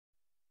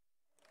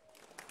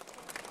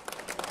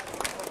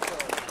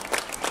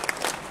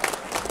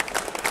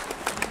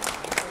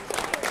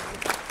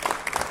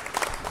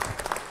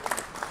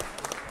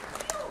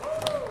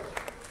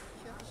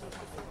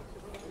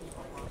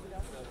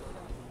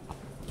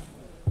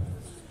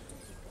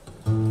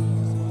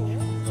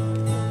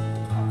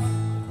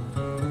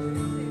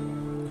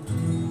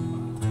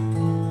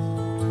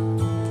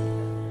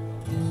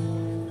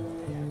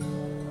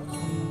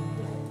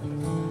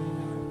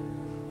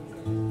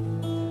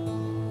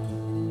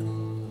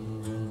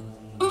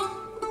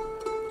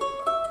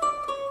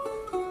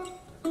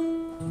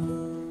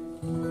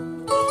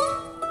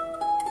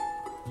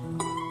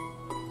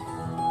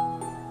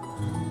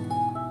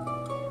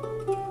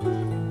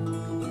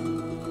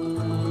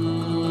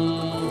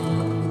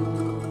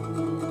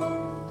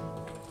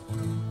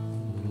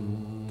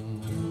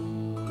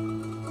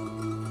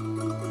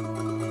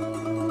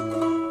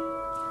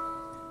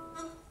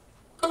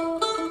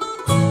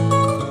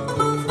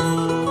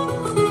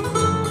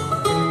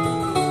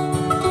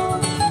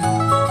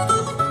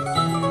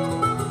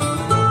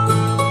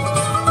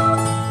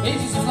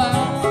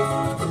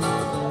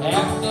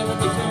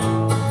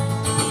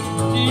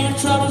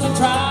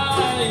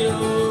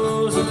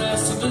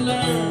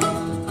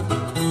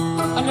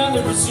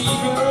Another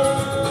receiver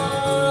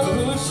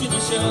pushing the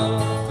show.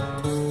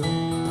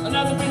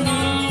 Another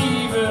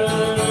believer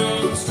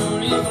in the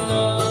story of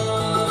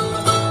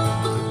love.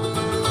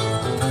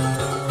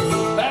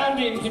 Bound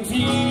in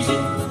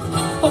confusion,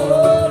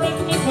 or in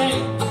the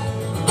pain.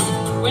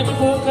 When the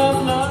book of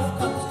love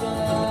comes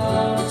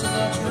down, it's a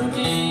natural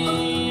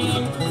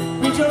game.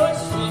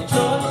 Rejoice,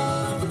 rejoice,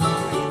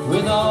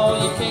 with all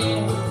you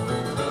can.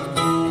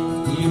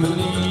 Be a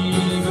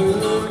believer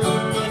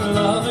in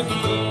love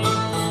again.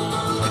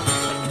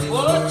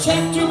 Oh,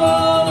 chapter 1, a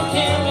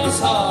careless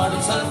heart,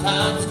 and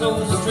sometimes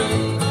goes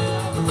astray.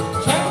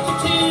 Chapter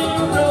 2,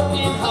 a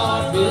broken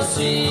heart, we'll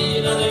see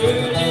another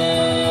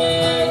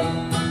day.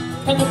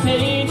 And the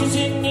pages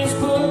in this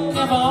book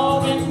have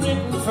all been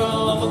written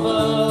from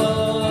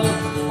above.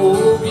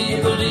 Oh, be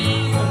a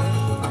believer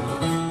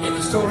in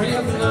the story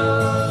of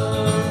love.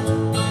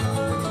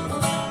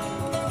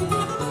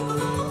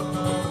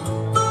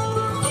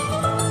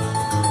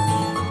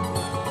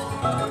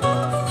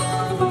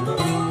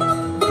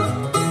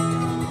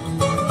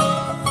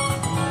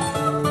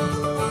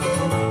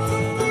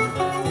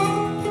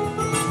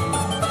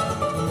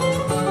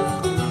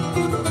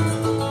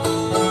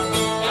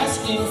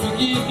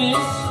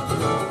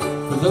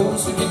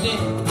 Those who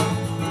condemn,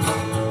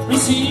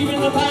 receiving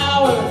the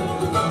power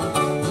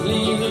to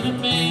leave in a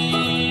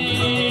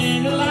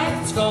man. The light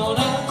that's gone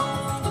out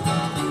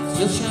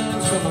still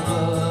shines from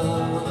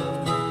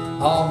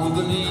above. All who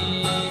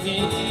believe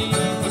in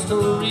the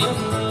story of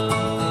love.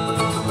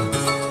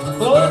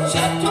 Oh,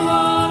 chapter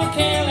 1, a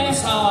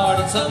careless heart,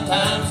 and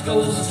sometimes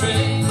goes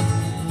astray.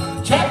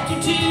 Chapter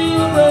 2,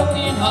 a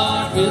broken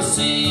heart, we'll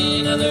see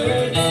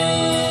another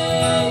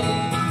day.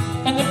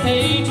 And the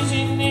pages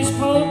in this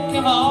book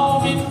have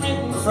all been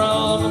written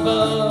from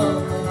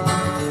above.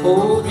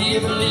 Oh, be a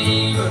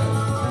believer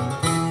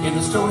in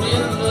the story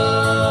of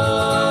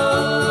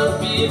love.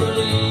 Be a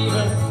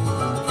believer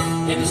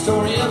in the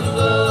story of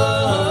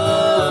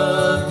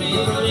love. Be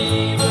a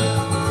believer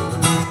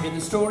in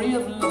the story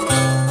of love.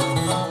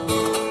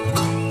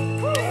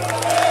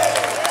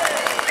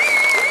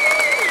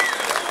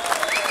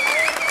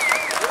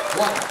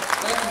 One.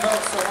 Thank you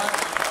both so much.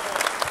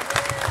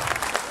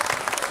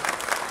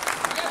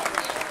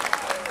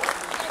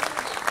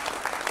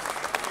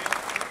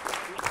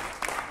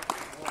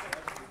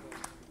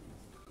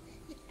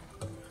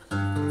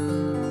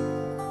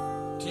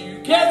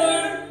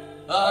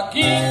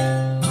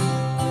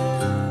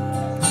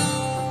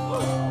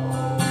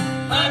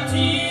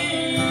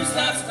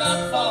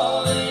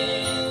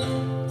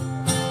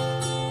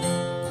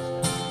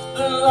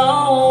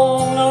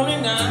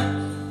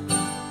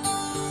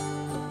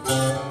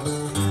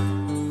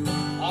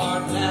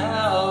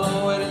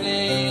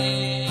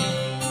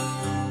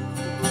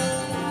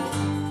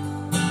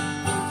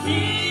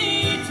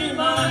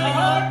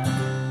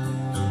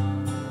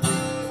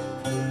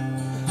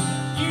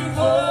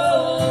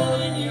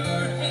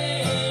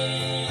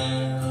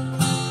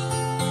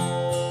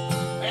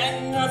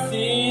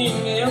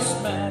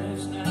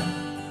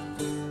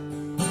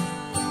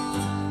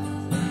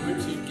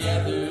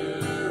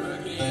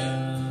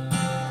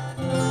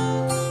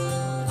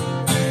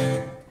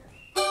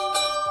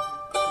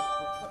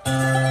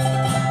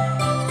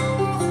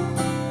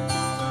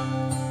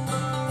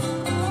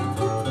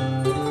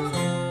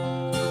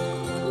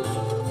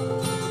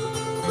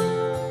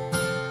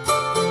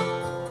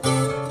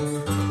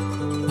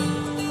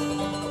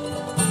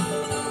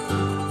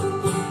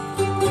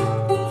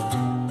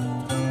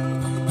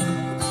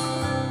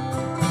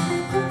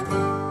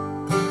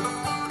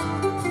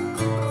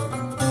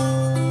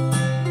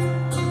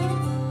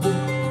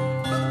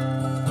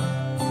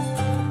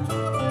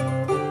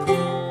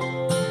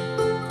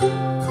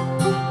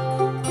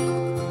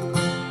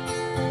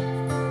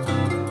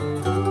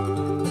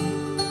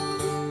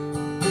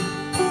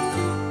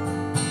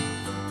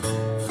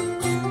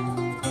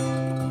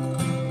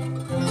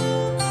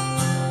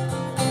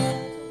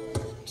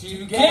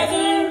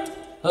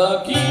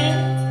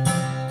 again.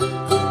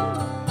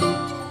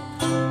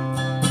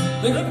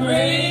 The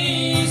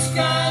gray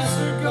skies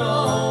are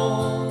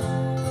gone.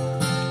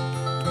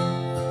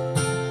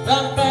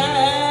 I'm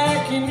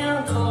back in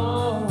your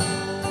arms.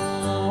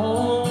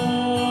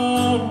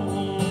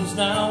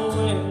 Now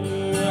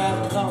where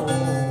I belong.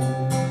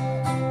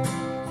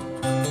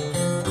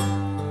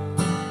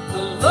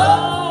 The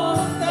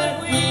love that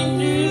we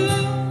knew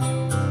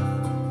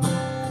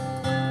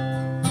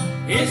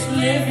is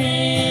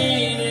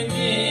living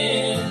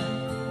again,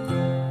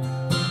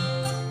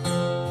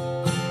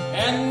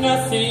 and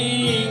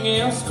nothing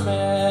else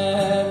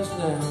matters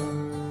now.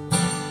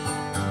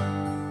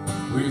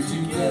 We're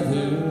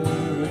together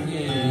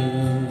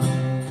again.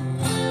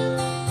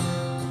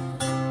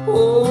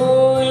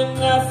 Oh, and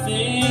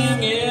nothing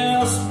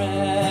else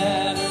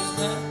matters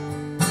now.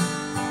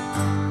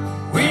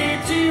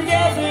 We're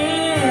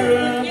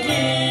together again.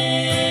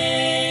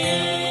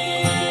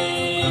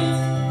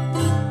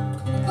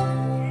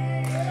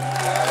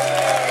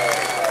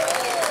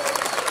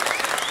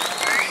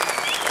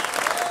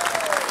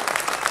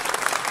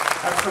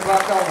 That's for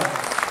Buck Owens.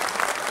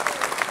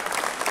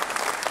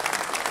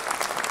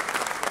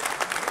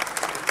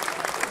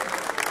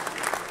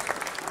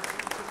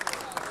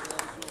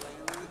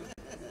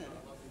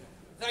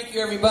 Thank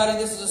you, everybody.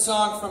 This is a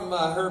song from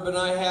Herb and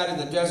I had in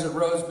the Desert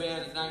Rose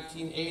Band in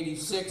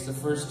 1986, the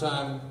first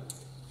time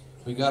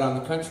we got on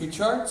the country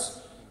charts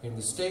in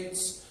the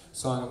States. A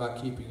song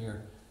about keeping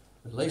your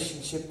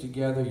relationship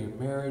together, your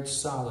marriage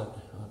solid,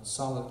 on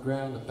solid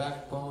ground, the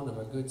backbone of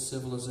a good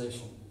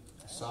civilization.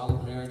 A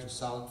solid marriage, a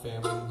solid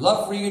family.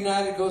 Love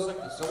Reunited goes like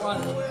this. So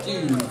 1,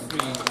 2,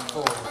 3,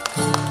 4.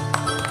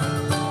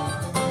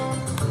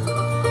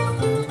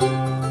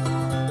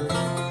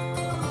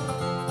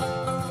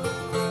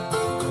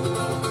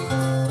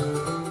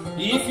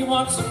 If you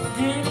want some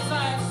good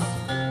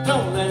advice,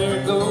 don't let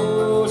her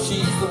go.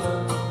 She's the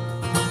one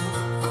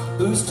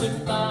who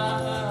stood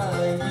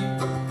by you.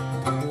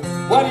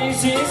 What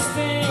is this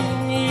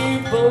thing you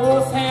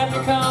both have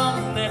in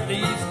common that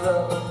leaves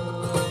love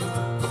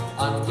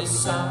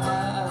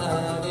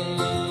undecided?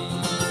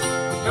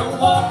 Don't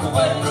walk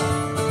away,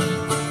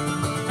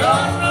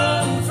 don't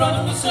run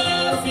from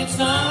yourself. It's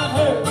not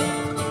her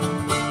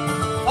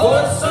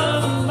or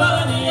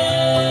somebody else.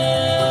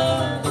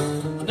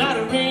 Not a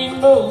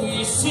rainbow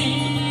you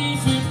see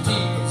through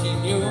tears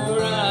in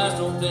your eyes.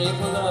 Don't think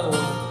love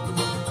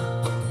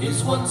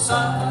is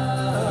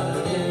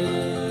one-sided.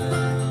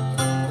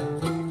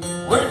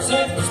 Words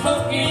that were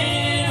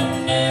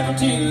spoken, never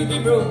to be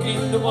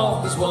broken, to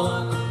walk as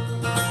one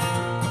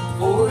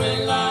for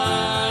a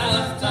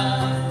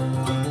lifetime.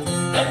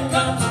 Then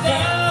comes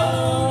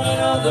down and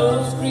all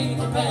those green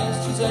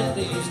pastures that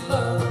leaves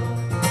love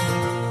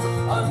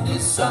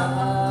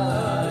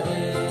undecided.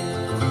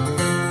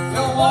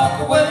 Don't walk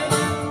away,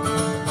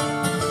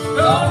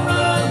 don't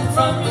run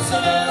from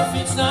yourself.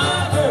 It's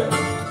not her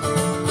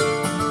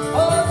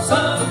or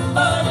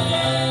somebody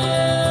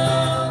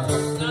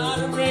else. Not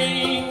a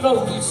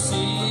rainbow you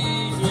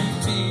see through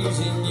tears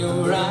in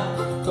your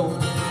eyes. Don't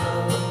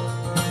know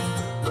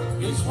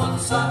it's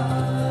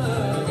one-sided.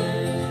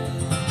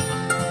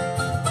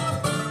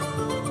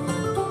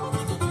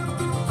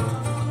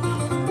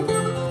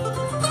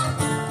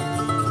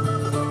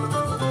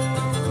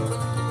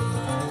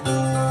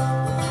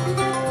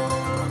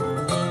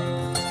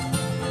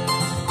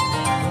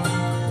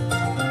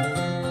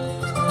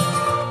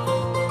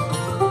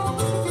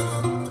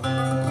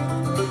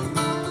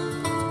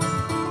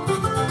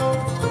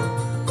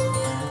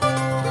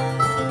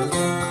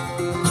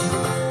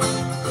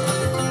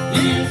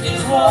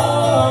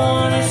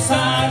 Worn, her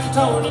sides are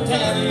torn and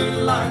tattered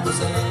like the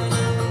sand.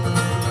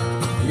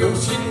 The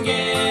ocean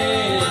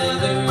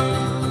gathers,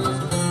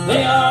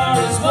 they are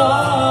as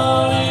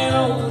one, and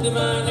oh,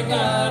 divine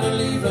God, are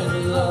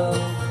leaving love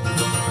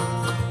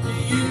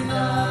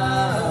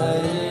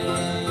united.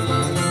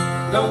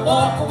 Don't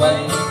walk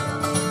away,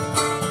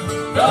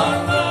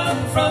 don't run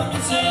from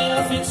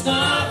yourself. It's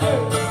not her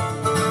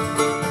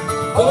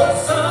or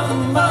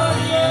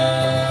somebody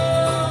else.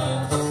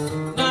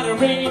 Not a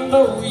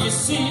rainbow you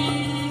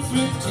see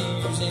through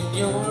tears in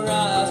your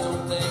eyes.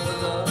 Don't think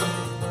love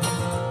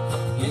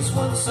is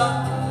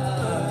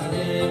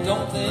one-sided.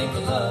 Don't think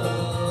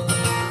love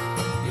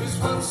is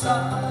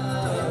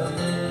one-sided.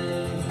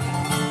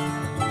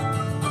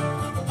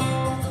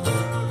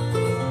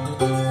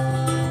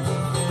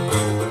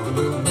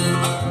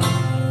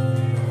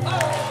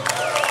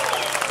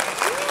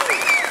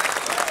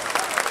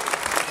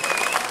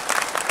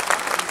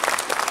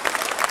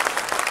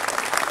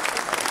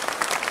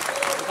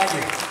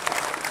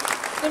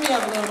 Let me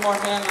have a little more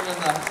mandolin in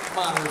the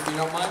monitor, if you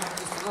don't mind.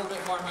 Just a little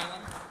bit more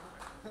mandolin.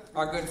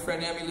 Our good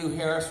friend Emmylou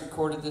Harris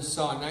recorded this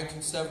song,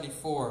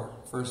 1974.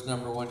 First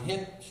 #1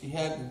 hit she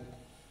had in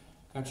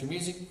country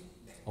music.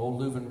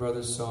 Old Louvin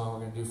brothers song we're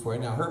going to do for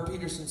you. Now, Herb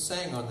Pedersen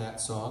sang on that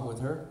song with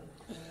her.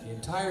 The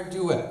entire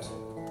duet.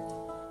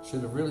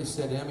 Should have really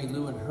said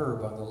Emmylou and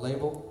Herb on the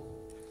label.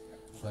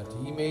 But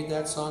he made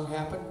that song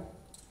happen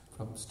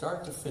from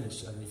start to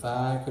finish. And if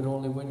I could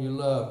only win your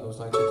love, goes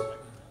like this.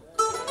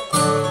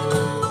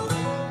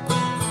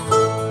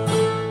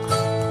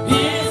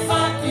 If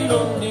I could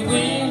only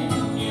win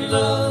your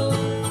love,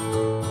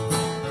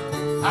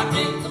 I'd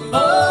make the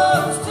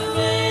most of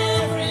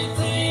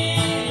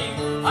everything.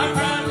 I'd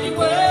proudly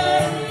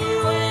wear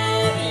your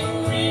wedding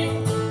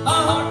ring. My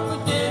heart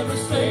would never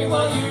stray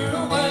while you're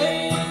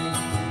away.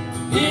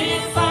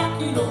 If I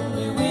could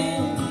only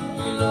win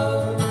your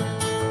love,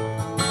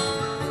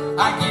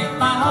 I'd give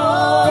my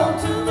all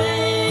to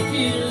make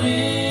you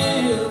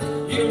live.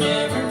 You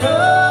never know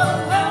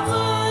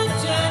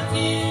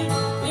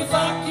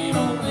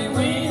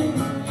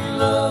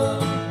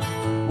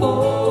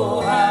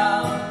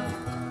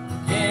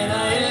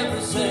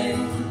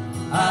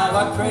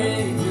I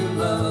crave your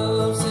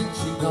love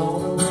since you've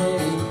gone away.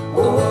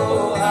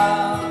 Oh,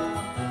 how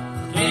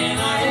can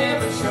I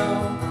ever show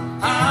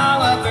how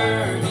I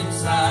burn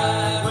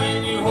inside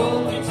when you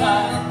hold me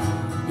tight?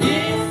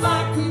 If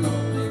I could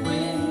only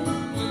win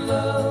your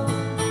love,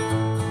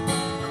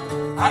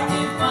 I'd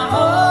give my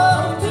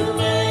all to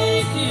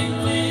make you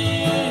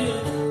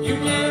live. You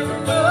never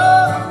know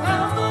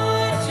how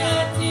much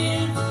I'd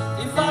give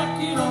if I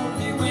could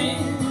only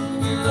win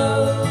your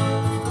love.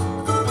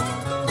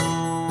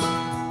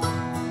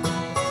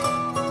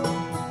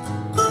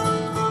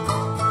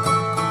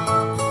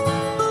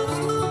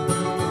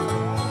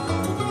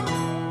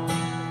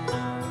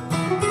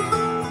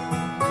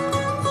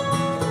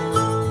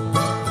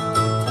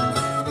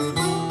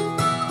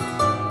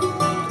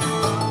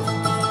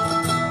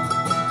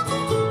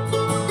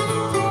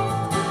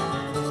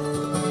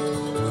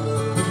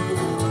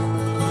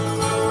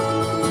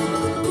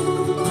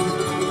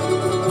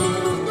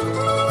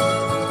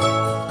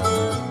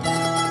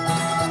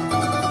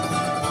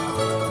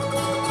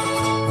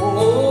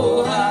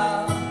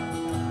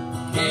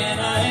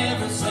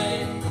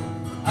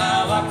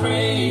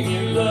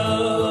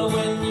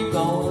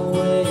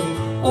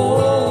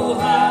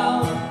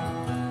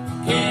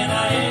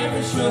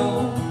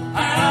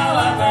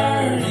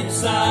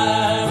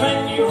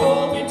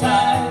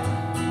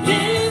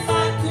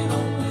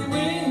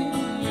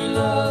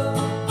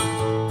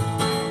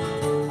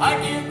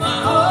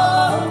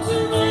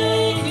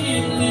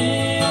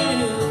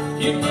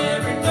 You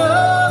never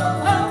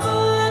know how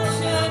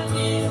much I'd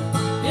give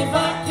if I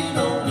could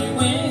only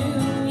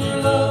win your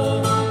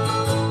love.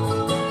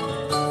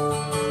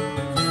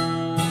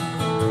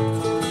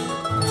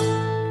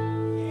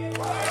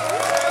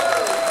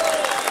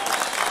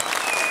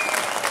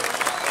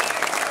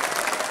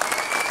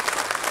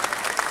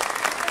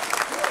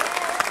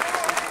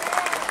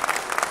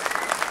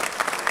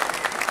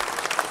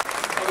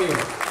 Oh,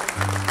 yeah.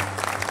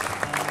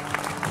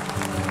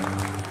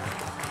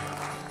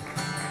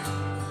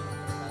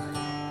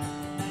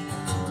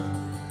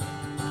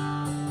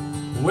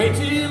 Way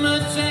too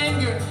much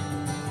anger,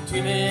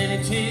 too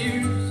many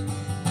tears.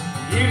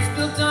 Years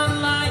built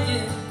on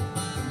lying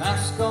to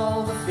mask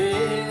all the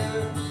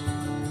fears.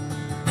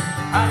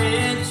 How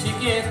did she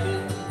get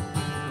there,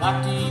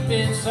 locked deep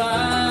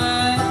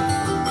inside?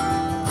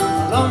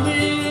 Alone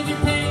with your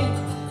pain,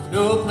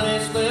 no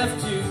place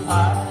left to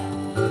hide.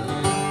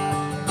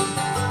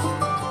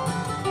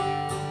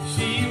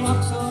 She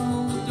walks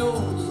on the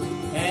doors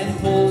and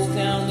pulls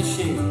down the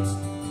shades,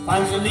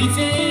 finds relief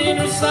in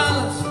her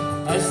silence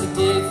as the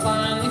day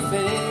finally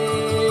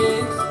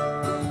fades.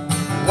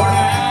 Worn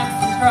out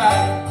from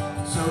crying,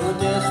 so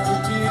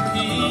desperate to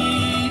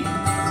keep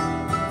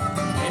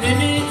an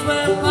image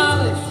well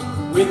polished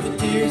with the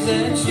tears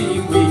that she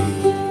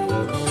weeps.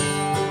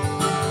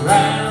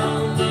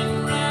 Round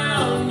and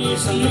round, your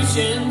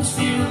solutions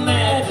feel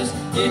madness.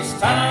 It's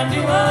time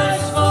to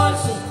hush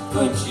voices,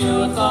 put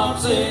your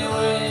thoughts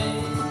away.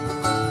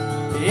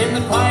 In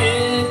the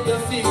quiet you'll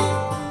feel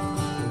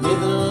the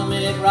rhythm,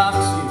 it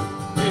rocks you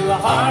to a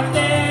heart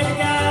that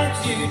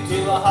guides you, to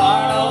a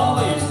heart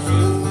always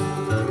true.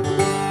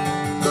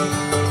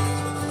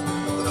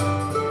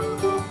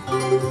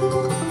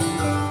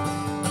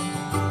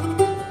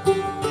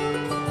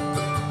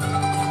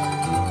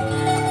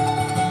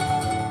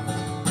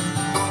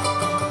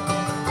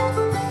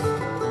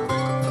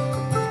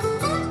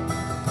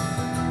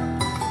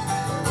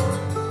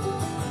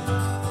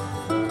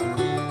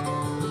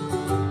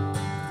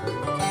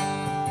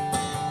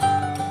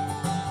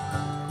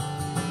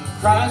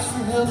 Cries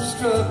for help,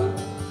 struggle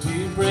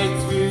to break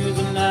through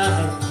the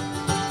night.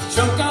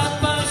 Choked out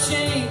by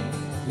shame,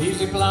 leaves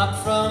her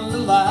blocked from the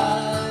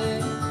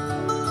light.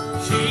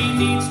 She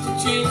needs to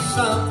change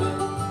something,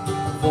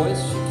 a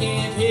voice she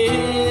can't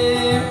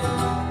hear.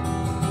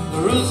 The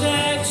rules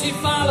that she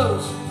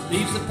follows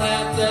leaves the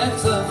path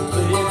that's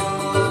unclear.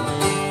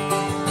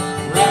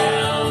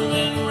 Round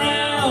and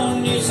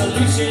round, your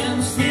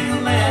solutions feel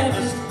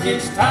madness.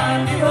 It's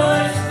time to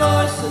hush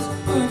voices,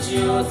 put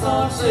your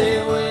thoughts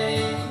away.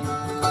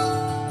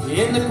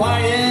 In the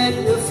quiet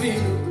you'll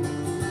feel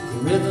the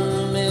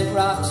rhythm, it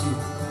rocks you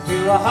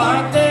to a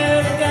heart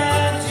that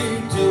guides you,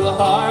 to a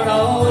heart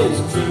always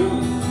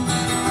true.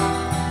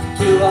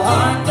 To a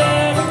heart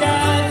that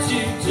guides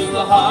you, to a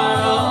heart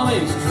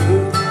always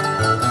true.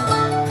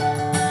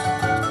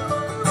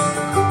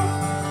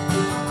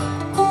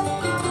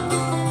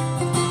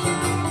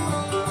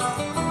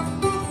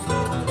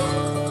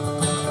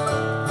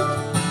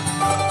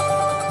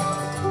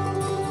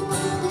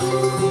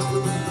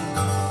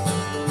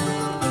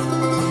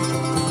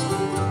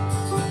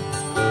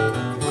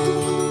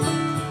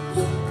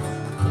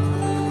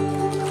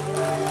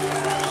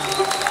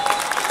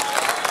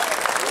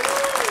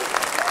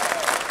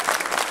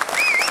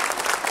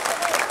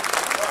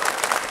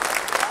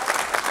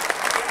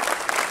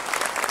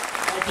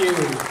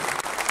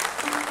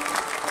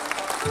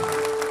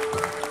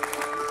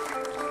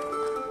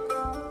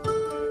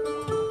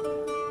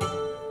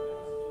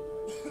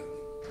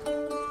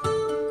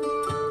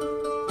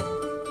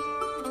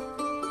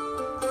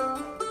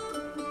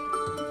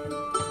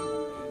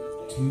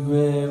 To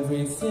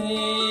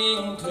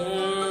everything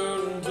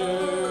turn,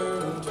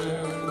 turn,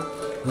 turn.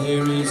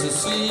 There is a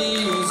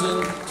season,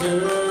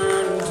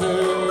 turn,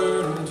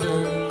 turn,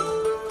 turn.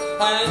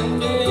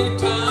 And a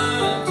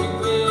time to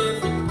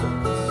every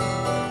purpose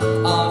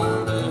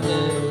under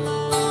heaven.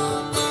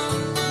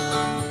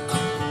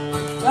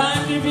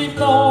 Time to be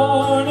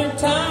born, a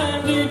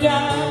time to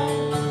die.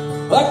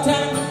 A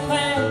time to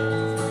plant,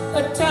 a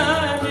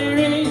time to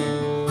reap.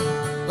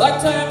 A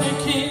time to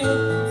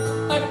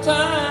kill, a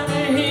time to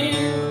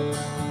heal.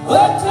 A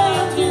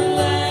time to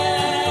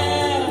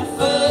laugh,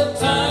 a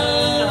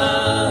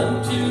time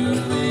to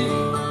weep.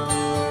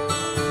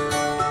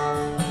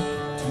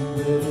 To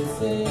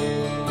everything,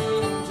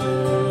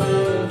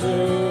 turn,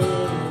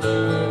 turn,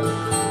 turn.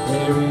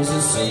 There is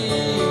a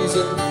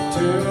season,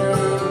 turn,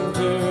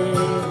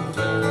 turn,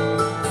 turn.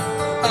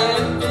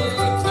 And a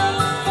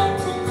time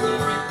to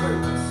every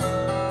purpose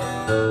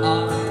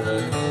on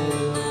earth.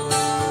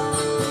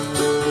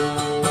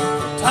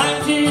 Time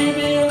to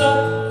build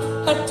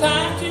up, a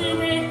time to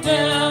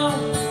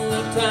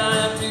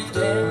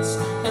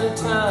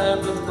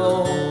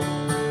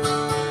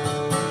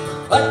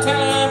a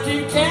time to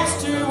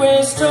cast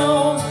away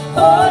stones,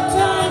 a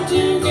time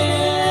to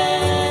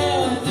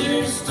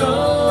gather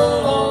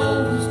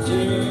stones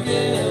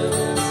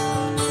together.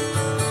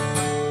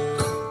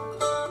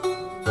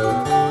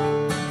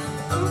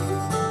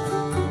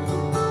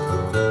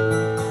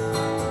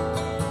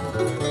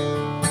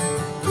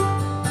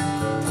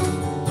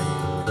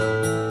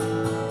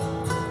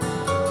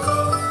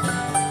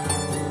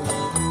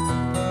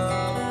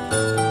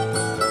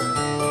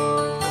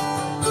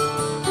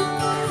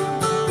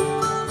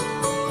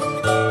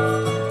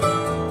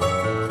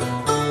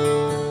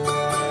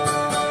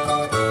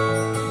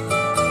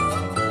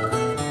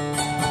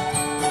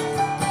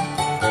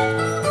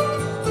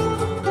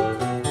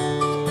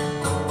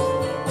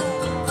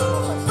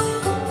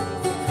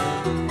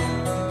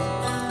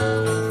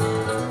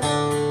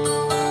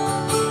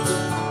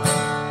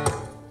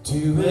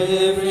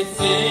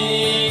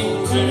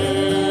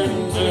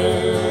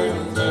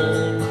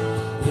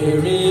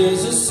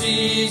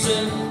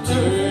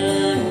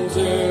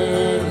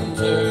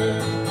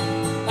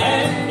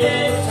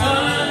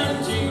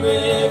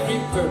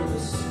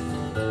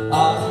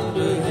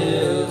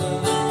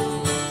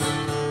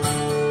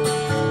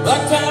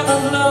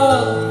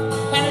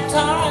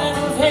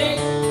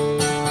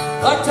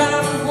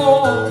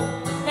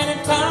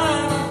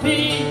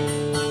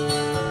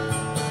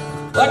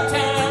 What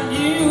time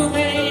you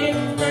may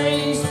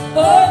embrace,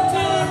 what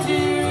time to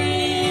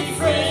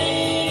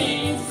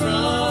refrain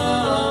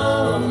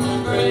from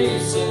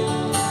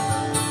embracing.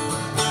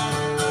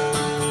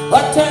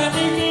 What time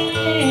to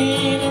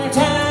gain and a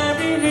time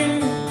to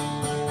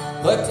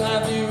lose, what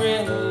time to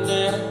rend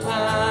and a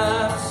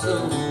time to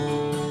sow,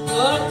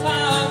 what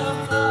time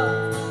of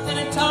love and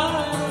a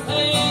time of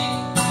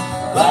hate,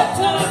 what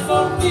time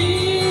for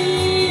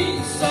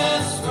peace, I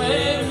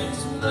swear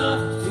it's not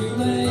too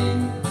late.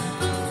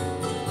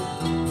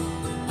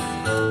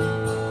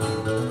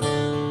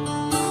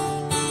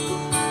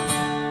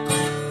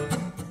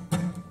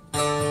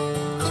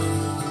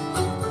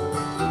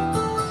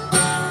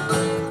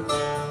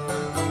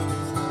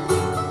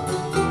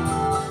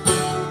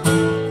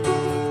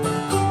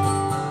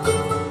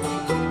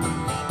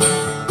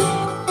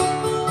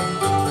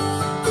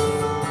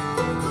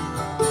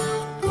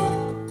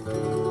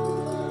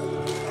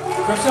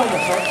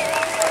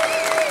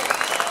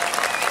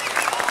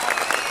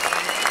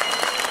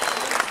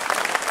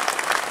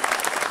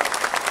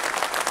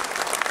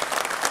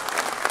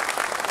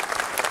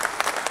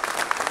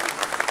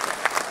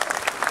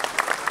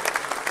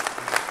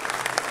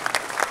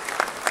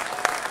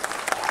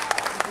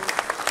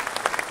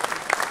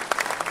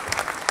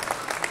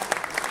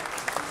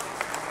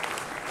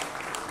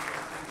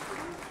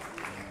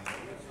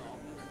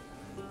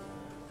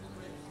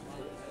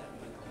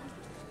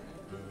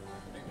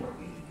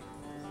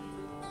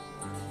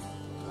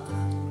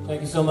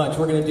 Thank you so much.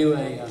 We're going to do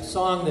a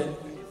song that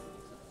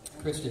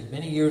Chris did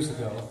many years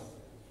ago,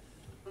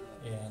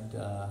 and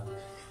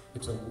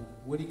it's a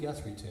Woody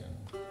Guthrie tune.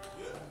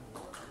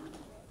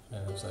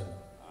 And it's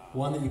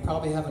one that you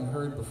probably haven't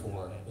heard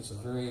before. It's a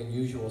very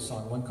unusual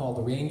song, one called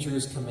The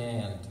Ranger's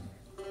Command.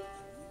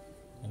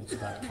 And it's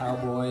about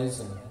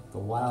cowboys and the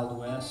Wild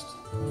West.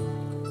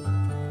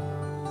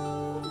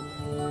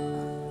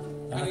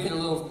 I need a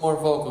little more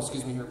vocal,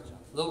 excuse me here.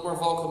 A little more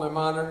vocal in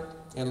my monitor,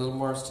 and a little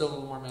more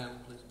mandolin,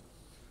 please.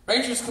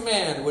 Ranger's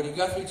Command, Woody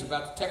Guthrie. It's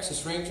about the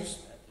Texas Rangers.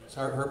 That's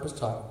how Herb was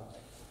talking.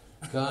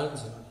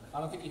 Guns. And I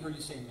don't think he heard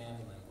you say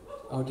mandolin.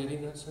 oh, did he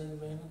not say the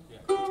mandolin?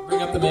 Yeah.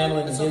 Bring up the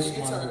mandolin. It's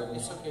okay.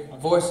 It's okay.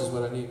 Voice is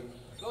what I need.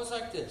 It goes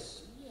like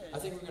this. I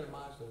think we're going to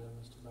modulate on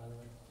this, by the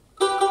way.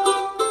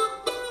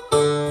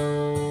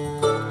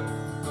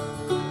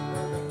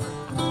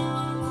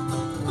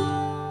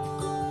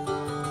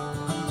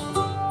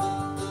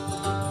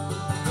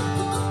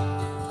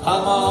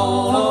 Come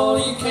on, all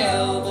you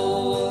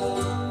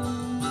cowboys,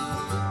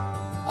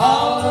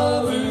 all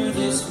over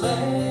this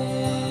land.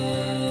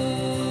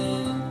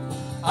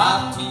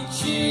 I'll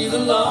teach you the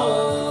law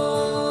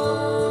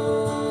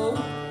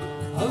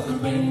of the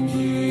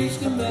Ranger's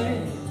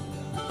Command.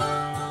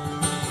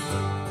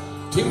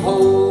 To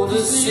hold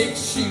a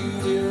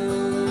 6-shooter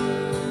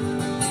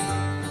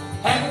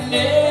and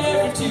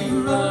never to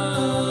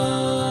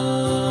run,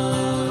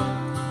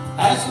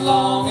 as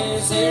long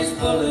as there's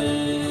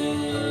bullets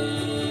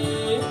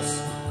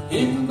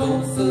in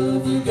both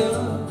of your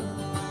guns.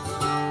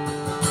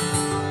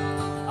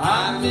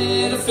 I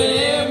met a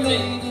fair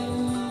maiden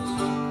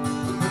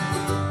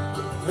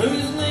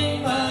whose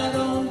name I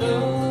don't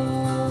know.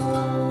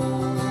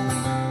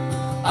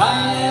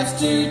 I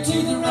asked her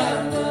to the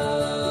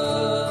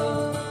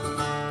roundup,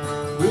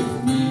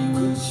 with me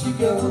would she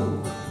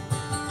go?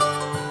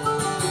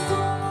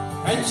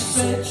 And she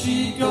said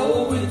she'd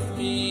go with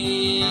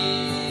me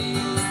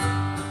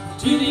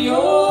to the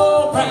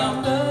old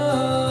roundup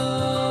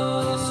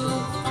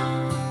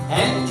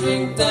and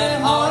drink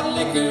that hard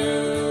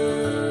liquor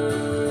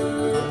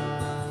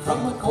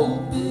from a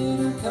cold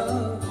bitter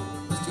cup.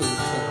 Let's do it.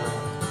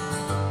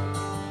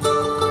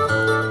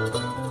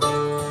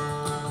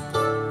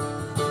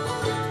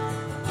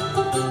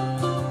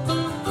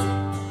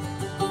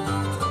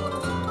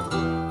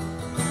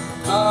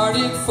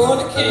 Started for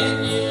the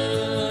canyon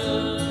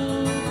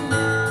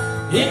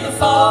in the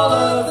fall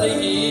of the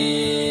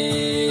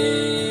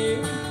year,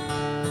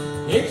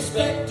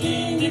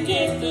 expecting to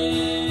get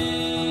there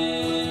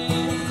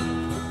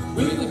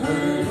with a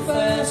herd of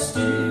fast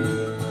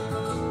steer.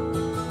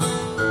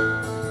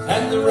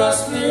 And the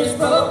rustlers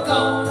broke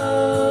on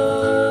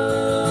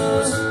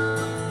us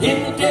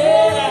in the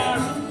dead hour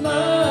of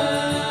night.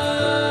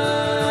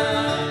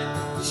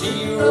 She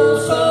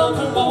rose from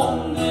her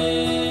bone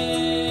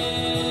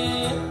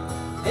bed,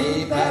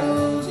 a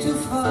battle to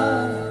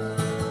fight.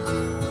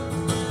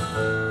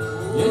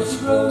 Yes, she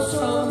rose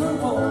from her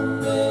bone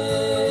bed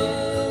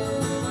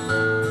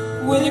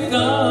with a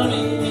gun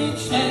in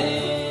each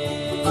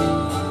hand,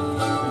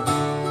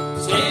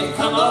 saying,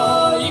 "Come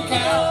all you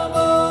cowboys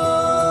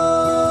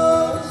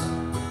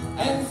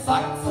and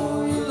fight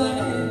for your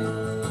land.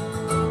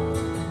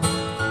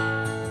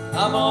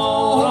 Come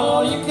on,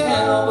 all you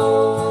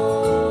cowboys,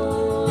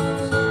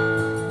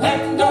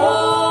 and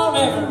don't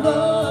ever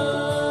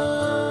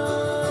run,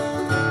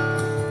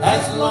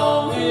 as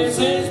long as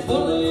there's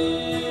bullets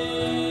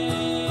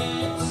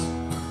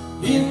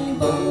in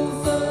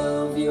both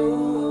of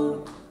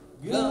your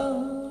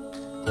guns."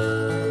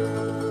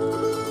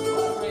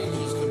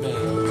 Ranger's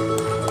Command.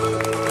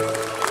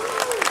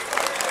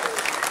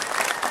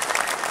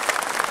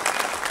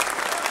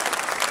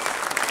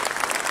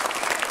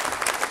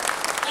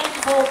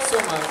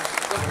 much.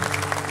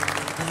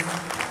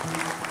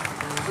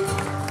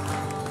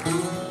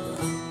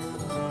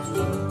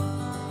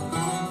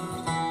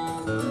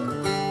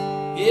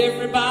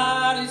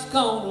 Everybody's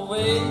gone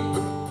away.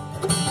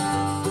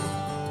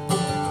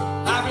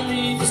 I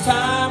believe it's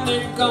time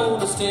they're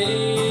gonna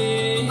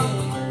stay.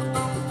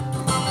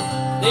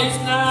 There's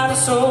not a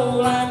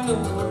soul I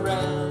know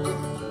around.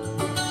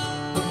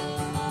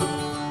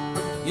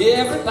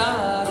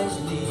 Everybody's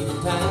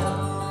leaving town.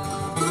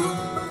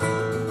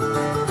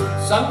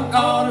 Some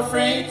caught a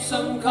freight,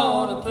 some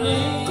caught a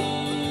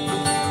plane.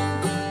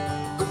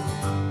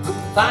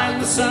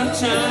 Find the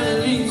sunshine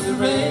and leaves the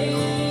rain.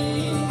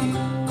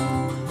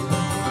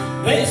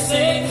 They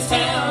say this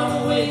town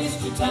will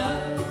waste your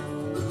time.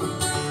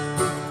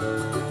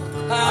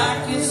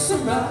 I guess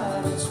I'm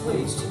right, it's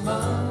wasting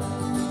mine.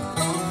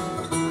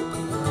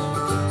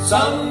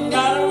 Some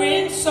gotta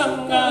win,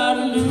 some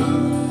gotta lose.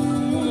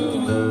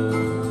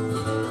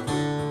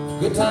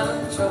 Good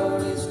time,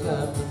 Charlie's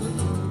got the blues.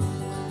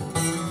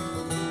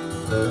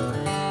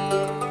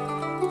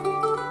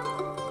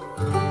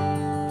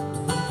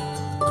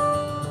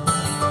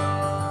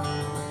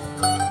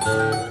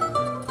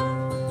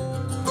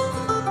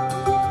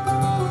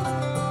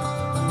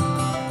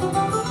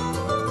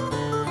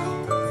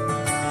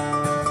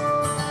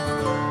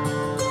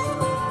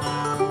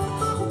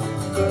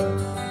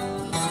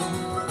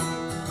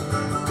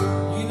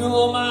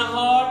 My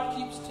heart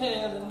keeps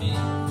telling me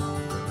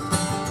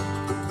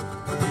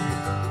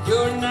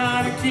you're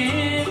not a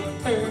kid,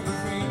 you're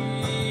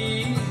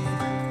free.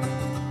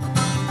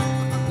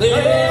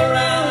 Play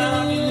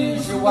around, you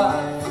lose your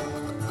wife.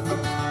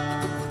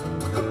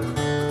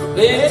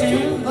 Play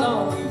too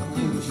long, you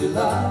lose your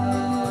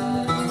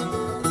life.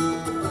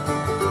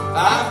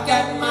 I've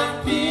got my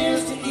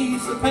pills to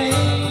ease the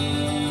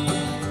pain.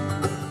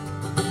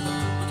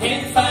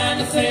 Can't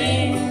find a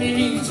thing to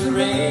ease the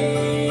rain.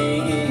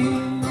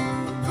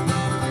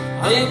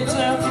 It's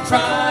time to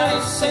try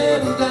to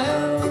settle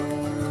down.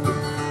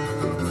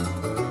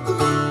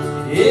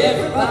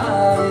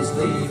 Everybody's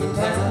leaving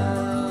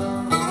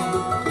town.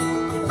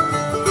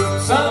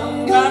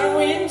 Some gotta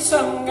win,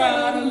 some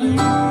gotta lose.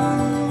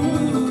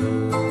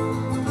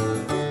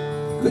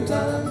 Good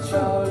time,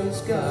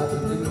 Charlie's got the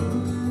blues.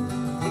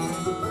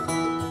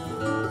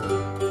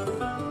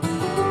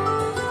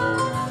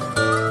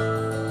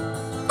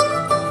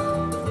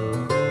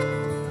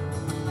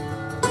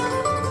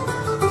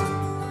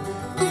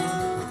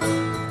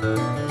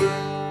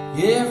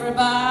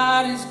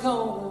 Everybody's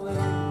gone away.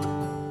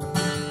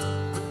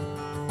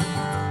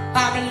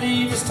 I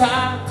believe it's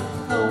time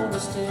I'm gonna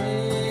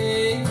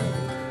stay.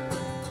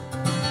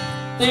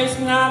 There's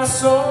not a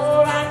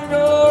soul I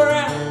know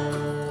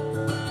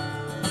around.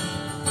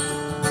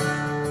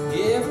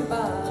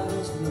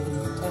 Everybody's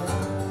leaving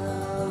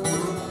town.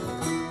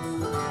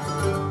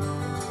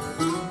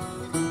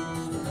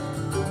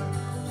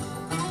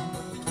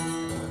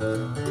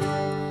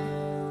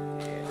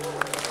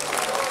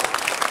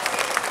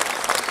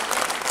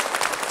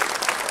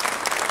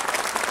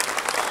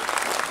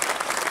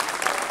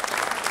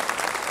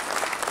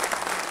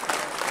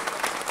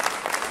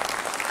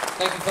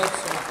 Thank you, folks.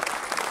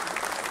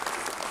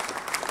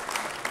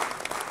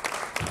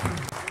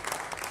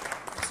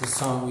 It's a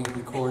song we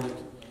recorded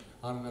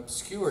on an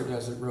obscure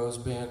Desert Rose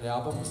Band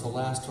album. It was the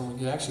last one we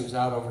did. Actually, it was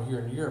out over here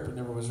in Europe. It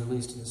never was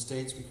released in the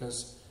States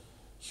because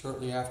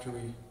shortly after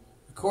we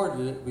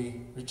recorded it,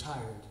 we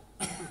retired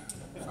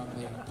from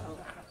the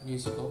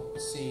musical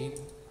scene.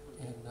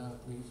 And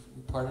we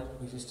parted.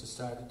 We just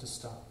decided to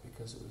stop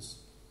because it was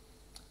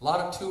a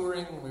lot of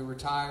touring and we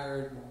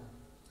retired.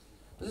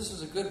 But this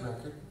was a good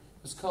record.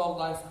 It's called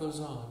Life Goes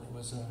On. It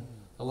was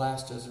the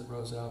last Desert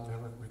Rose album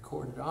ever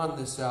recorded. On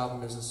this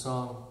album is a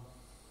song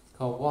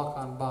called Walk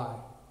On By.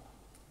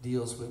 It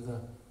deals with the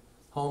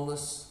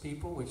homeless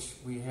people, which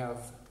we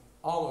have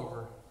all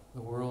over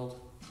the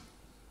world,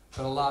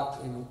 but a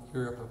lot in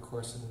Europe, of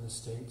course, and in the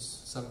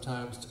States.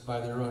 Sometimes by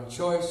their own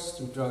choice,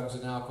 through drugs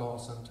and alcohol.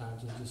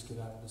 Sometimes they just get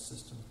out of the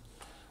system.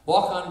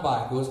 Walk On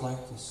By goes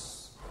like this.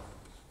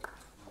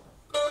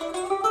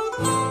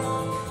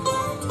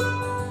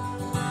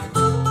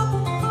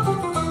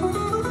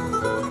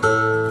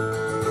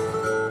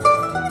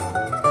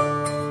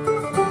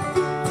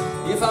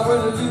 If I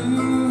were to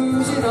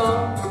lose it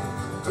all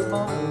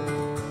tomorrow,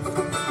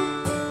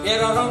 get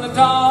out on the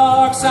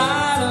dark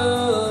side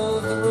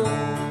of the road,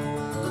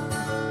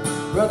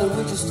 brother,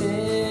 would you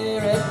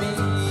stare at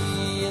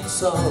me in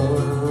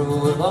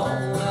sorrow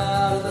alone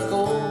out in the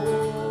cold?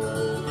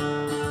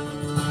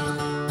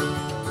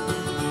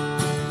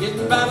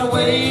 Getting by the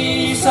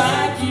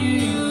wayside,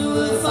 you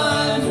will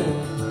find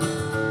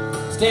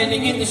her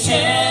standing in the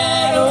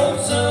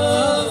shadows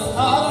of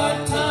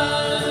hard times.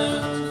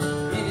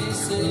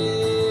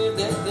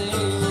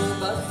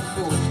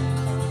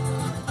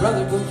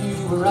 Brother, but you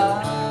or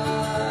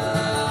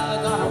I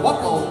gonna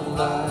walk on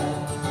by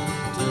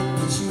till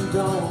that you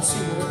don't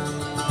see her.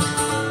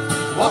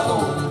 Walk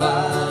on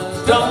by,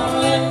 don't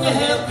lend a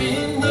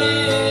helping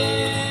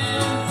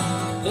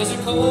hand. There's a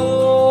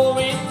cold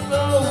wind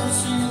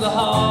blows through the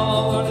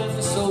heart and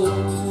the soul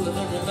of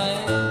every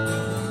man.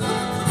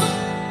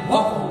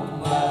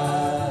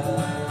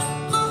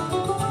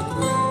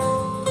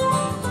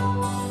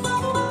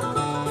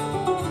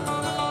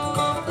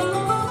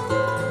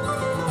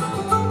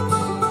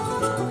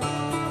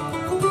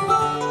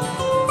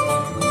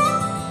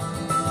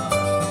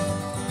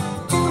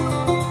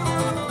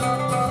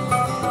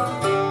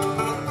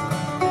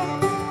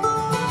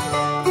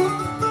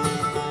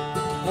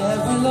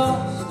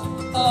 lost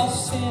all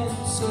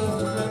sense of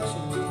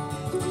direction,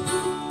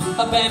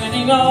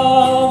 abandoning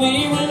all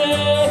we were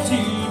there to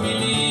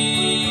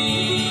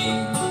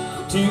believe,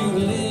 to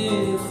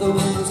lift the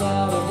winds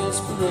out of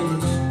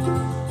desperation,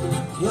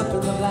 up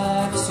in the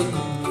Black Sea.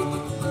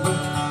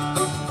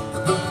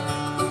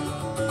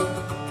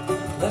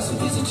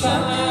 Blessed is a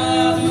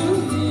child who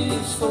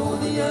lives for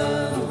the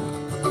other,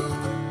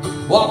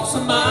 walks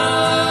a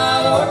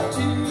mile or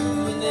two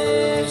in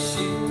their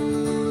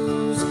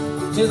shoes,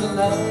 till the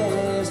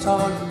last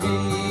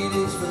heartbeat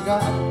is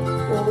forgotten.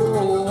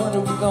 Oh, what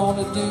are we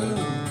gonna do?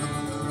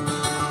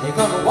 They're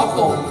gonna walk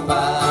on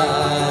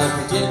by,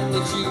 pretend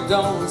that you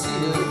don't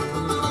see it.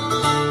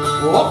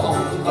 Walk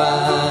on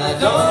by,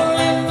 don't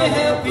let me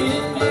help you,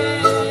 man.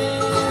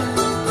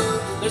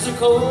 There's a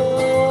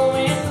cold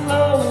wind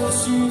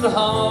blows through the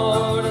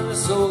heart and the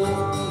soul.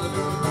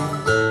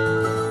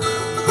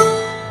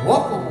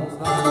 Walk on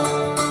by,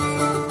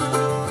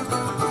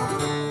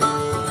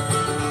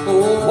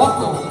 oh, walk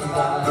on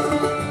by,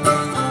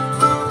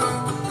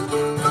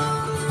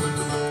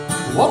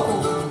 walk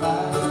on by,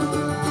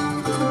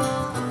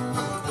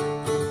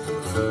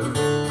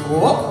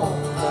 walk on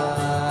by.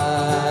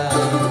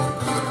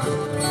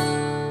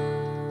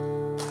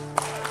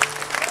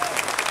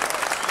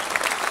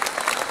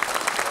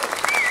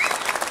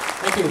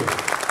 Thank you.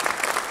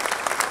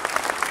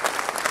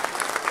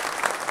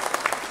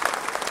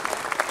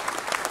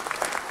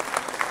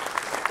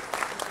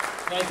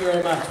 Thank you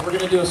very much. We're going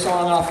to do a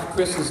song off of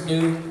Chris's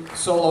new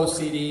solo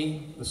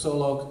CD. The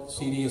solo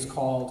CD is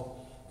called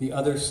The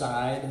Other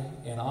Side,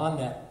 and on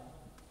that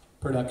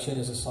production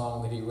is a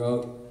song that he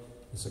wrote.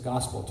 It's a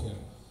gospel tune.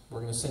 We're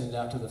going to send it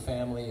out to the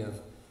family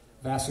of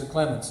Vassar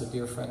Clements, a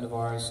dear friend of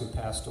ours who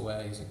passed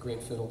away. He's a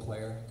great fiddle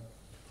player.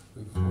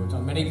 We've worked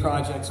on many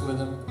projects with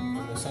him.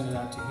 We're going to send it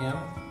out to him,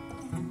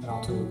 and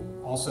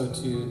also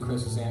to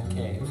Chris's Aunt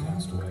Kay, who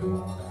passed away a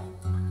while back.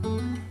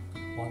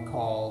 One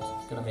called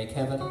Gonna Make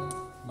Heaven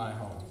My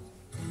Home.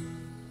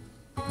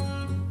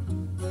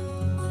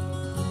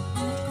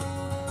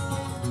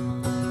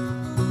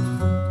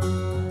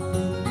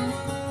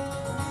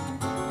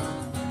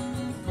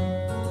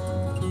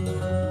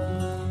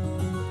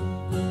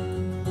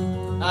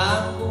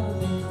 I'm gonna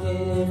make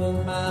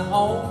heaven my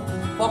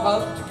home, walk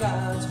up to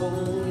God's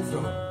holy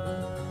throne.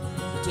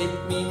 Take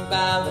me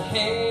by the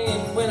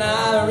hand when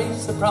I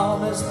reach the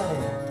promised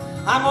land.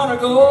 I'm gonna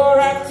go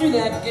right through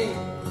that gate,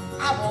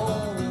 I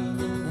won't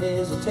even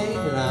hesitate,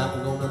 and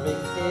I'm gonna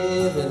make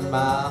heaven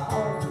my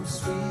home,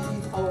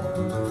 sweet home.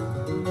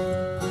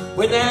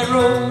 When that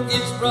road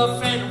gets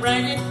rough and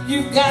ragged,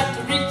 you've got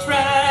to reach right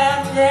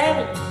and grab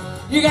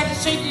it. You got to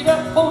shake it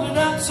up, hold it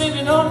up, send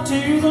it on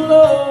to the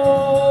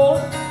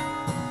Lord.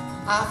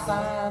 I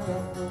find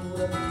that road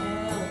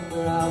uptown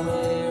where I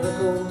wear a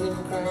golden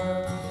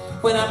crown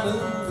when I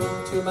move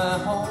into my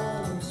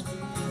home, sweet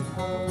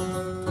home.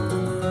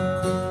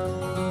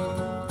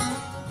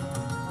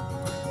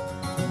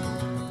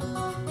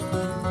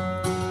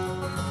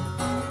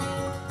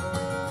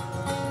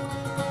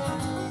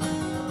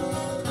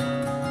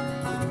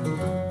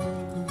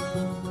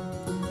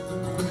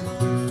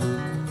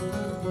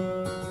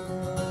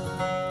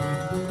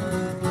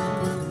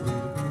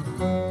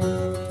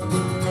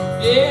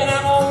 Yeah, and I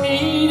don't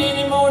need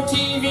any more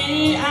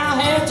TV. I'll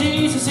have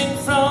Jesus in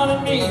front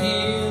of me.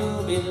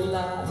 He'll be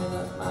lighting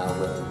up my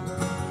way,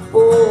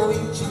 oh,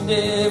 each and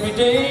every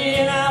day.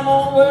 And I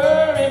won't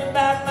worry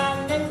about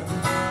my neighbor.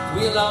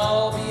 We'll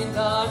all be in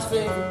God's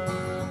favor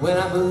when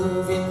I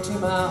move into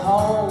my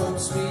home,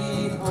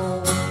 sweet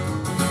home.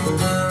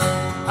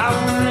 I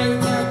want to reign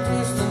that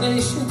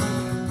destination,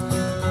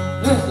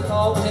 with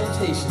all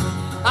temptation.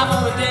 I'm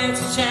gonna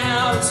dance and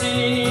shout and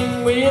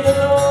sing with the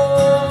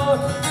Lord.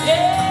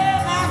 Yeah.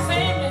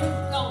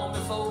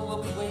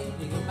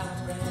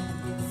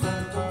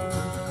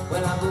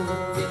 When I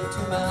move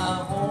into my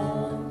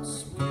home,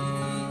 sweet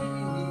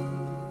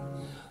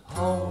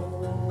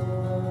home.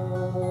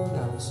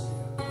 Now listen.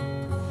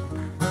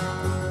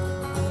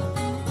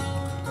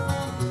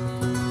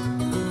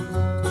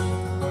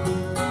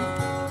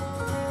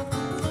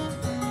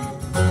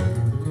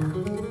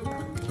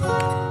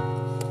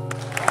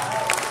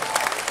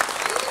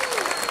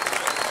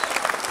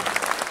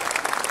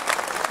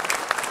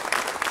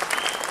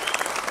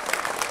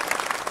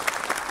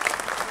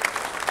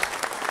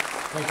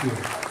 Thank you.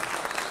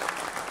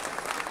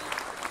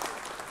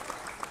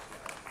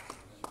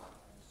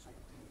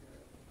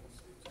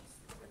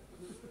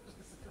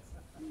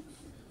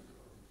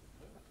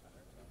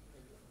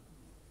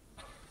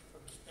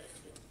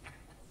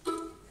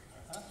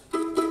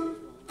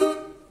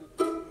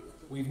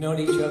 We've known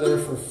each other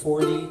for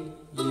 40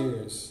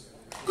 years.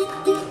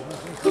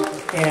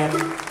 And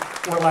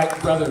we're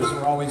like brothers.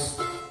 We're always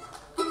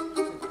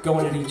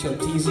going at each other,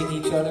 teasing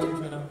each other,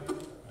 you know.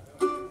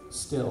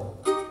 Still.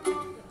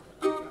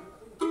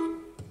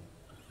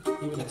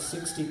 Even at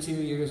 62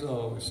 years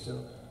old, we're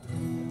still.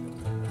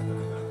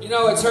 You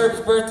know, it's Herb's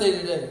birthday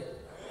today.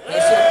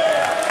 That's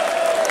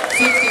it.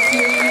 62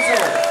 years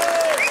old.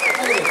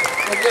 Look at it.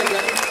 Look good,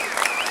 buddy.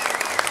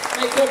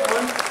 Hey, good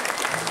one.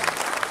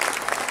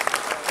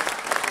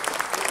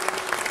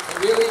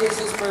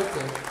 his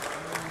birthday.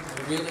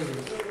 It really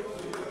is.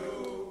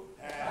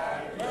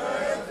 Happy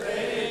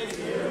birthday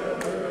to you.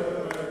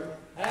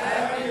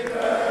 Happy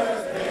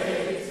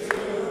birthday to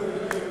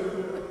you.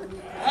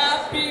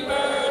 Happy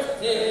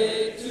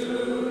birthday to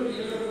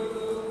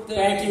you.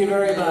 Thank you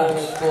very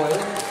much. Boy.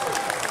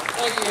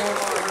 Thank you, Herb.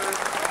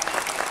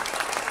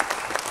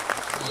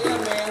 Yeah,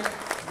 man.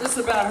 This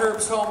is about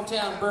Herb's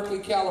hometown, Berkeley,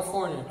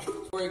 California.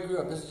 It's where he grew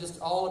up. This is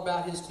just all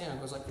about his town. It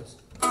goes like this.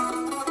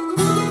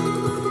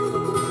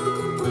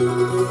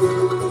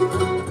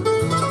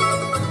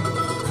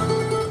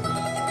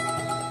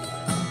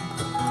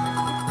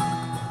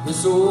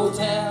 This old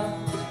town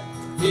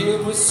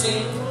filled with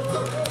sin,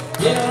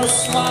 it'll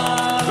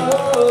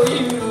swallow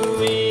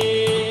you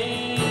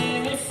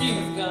in if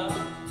you've got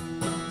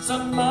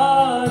some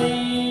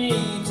money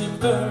to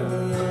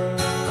burn.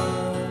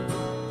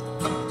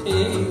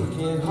 Take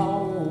it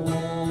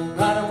home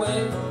right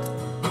away.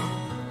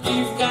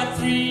 You've got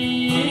 3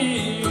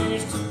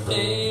 years to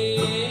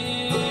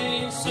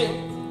play. Say,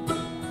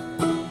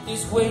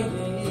 he's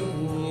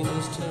waiting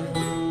his turn.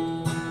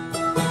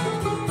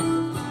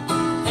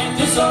 And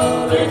this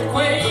old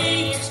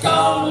earthquake's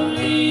gonna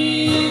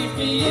leave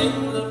me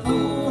in the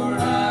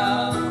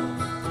poorhouse.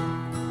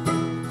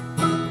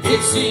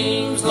 It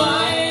seems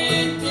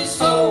like this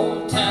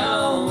whole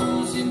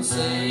town's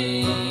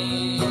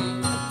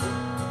insane.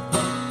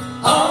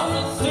 On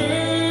the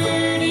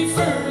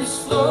 31st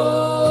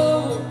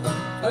floor,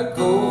 a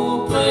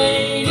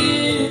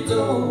gold-plated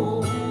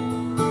door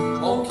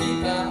won't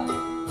keep out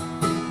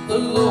the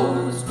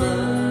Lord's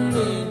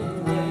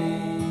burning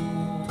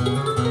rain.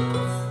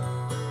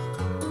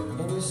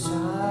 And the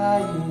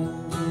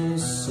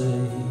scientists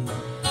say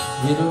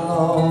it'll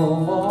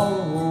all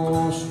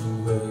wash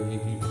away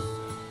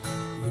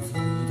if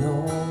we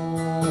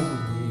don't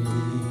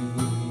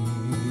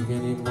believe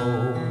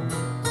anymore.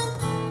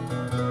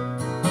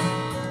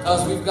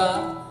 'Cause we've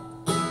got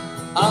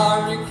our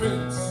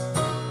recruits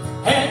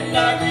and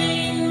our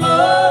green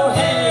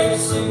mohair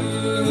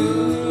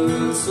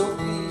suits. So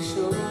please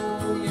show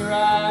your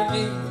ID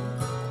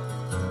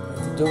at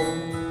the door.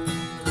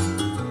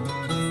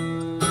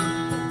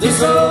 This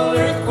old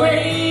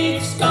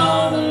earthquake's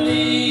gonna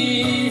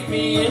leave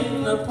me in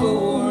the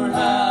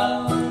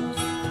poorhouse.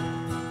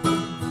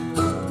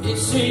 It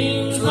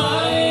seems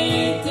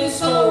like this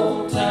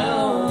whole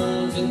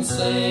town's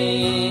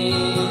insane.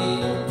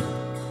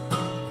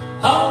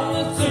 On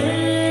the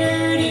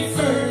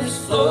 31st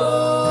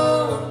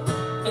floor,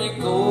 a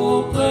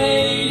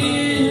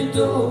gold-plated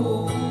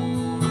door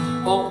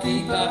won't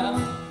keep out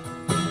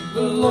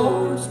the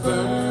Lord's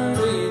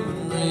burning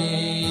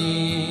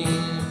rain.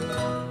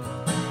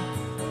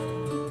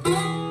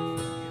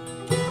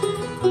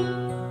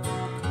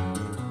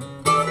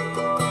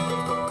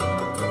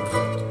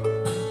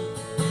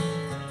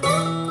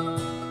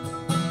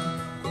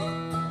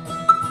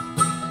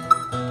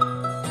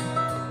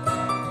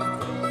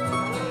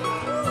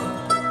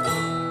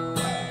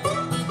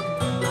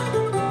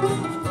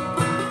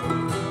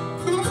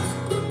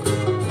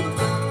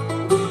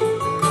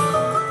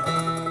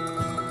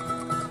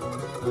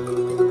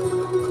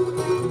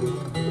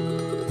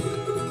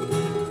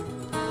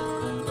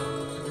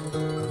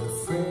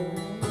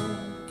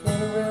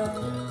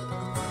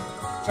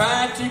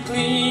 Tried to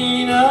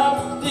clean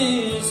up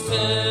this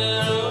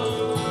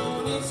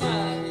town. His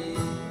eyes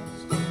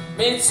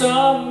made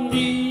some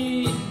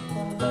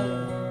people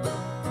mad.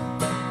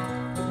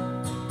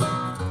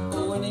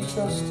 But when he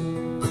trusted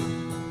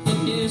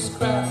his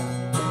crowd,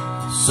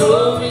 so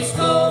he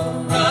spoke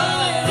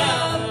right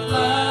out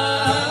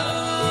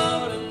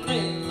loud, and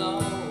they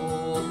lost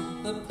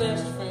the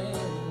best friend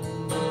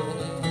they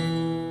had.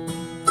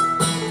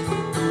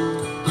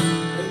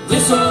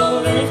 This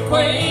old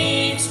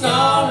earthquake's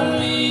gonna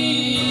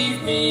leave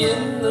me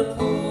in the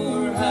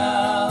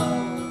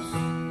poorhouse.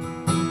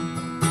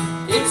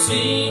 It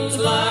seems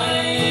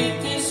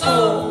like this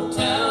whole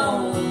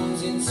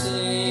town's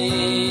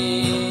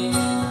insane.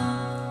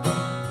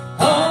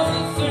 On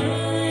the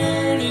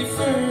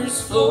 31st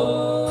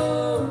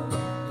floor,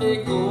 a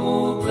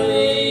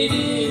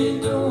gold-plated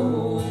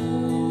door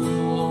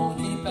won't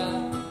keep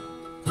out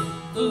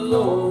the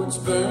Lord's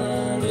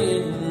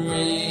burning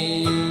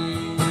rain.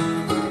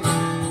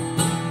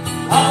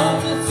 On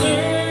the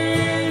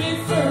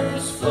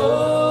 31st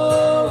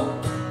floor,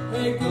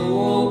 a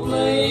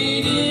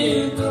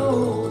gold-plated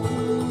door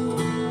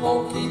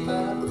won't keep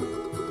out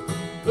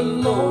the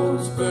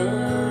Lord's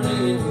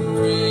burning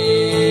rain.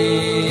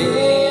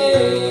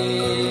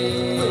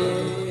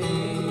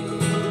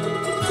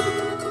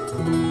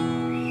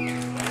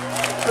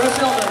 Chris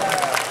Hillman.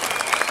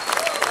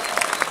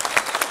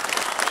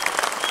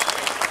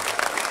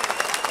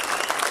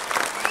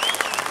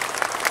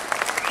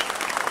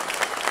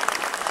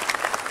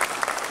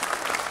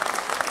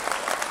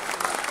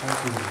 Thank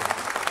you.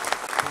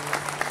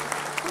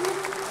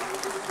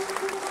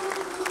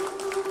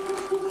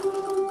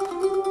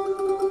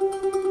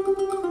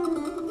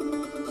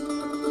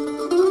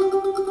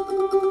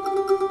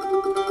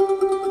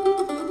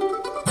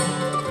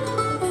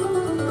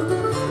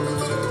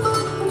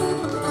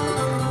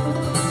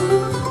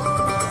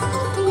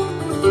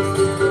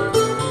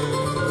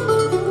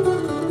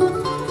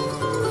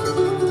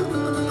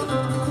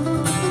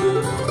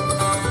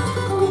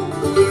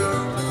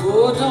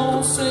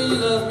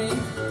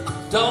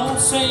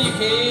 you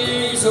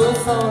care, you're so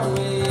far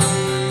away.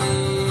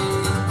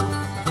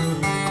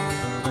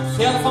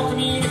 Telephone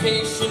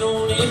communication,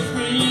 only a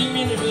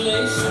 3-minute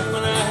relation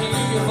when I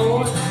hear your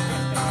voice.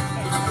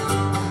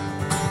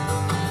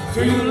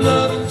 Through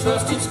love and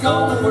trust, it's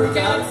gonna work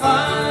out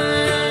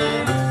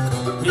fine.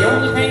 The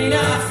only pain I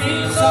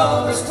feel is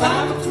all this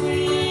time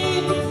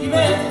between you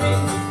and me,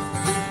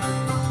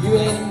 you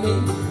and me.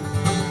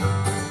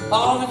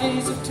 All the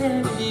days have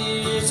turned to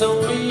years,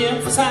 only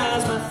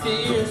emphasize my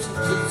fears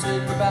since you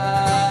said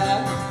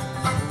goodbye.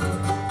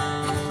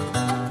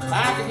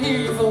 I can hear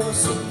your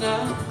voice at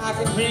night, I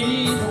can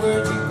read the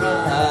words you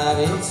write.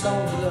 It's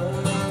only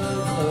love,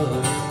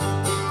 love.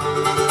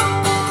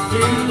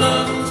 Through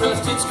love and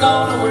trust, it's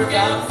gonna work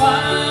out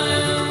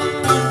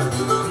fine.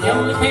 The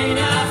only pain I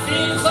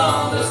feel is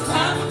all this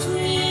time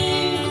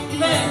between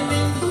you and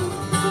me,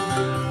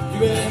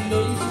 you and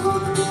me.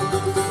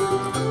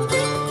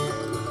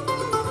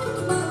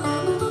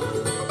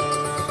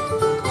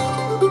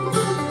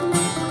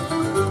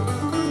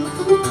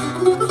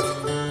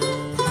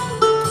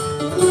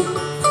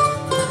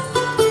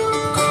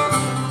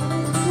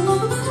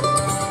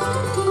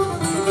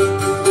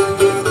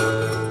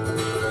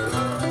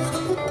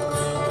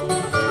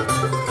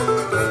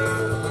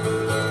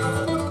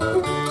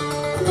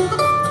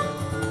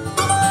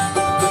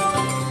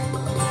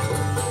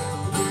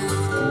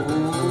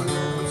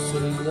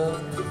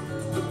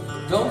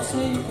 Don't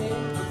say you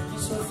can't, you're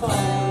so far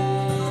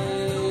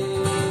away.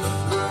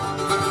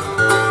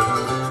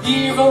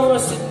 Hear your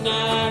voice at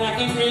night, I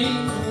can read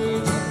the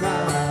words you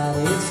write.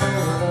 It's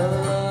all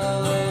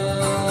love.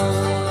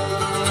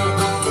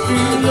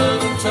 Through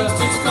love and trust,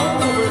 it's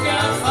gonna work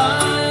out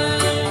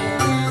fine.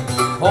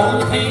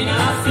 Only pain I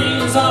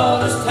feel is all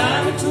this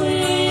time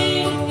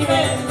between you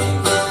and me,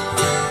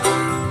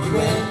 you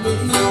and me,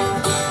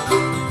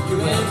 you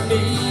and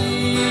me.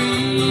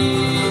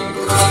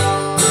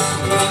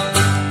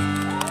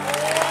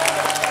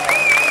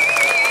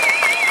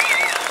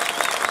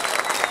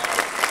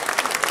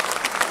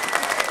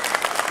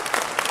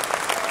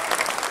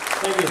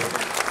 Thank you.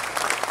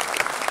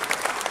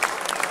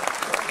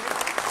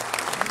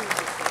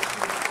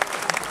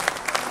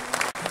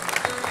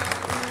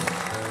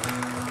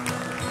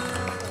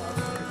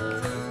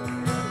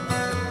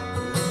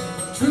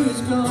 True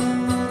is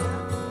gone,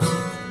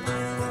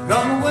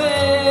 gone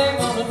away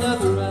on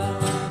another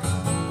round.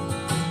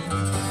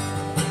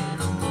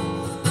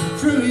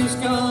 True is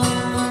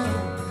gone,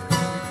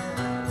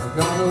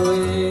 gone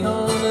away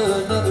on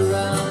another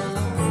round.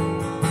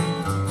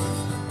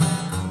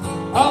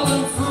 All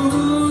the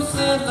fools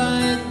that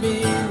like me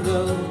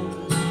know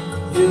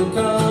he'll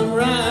come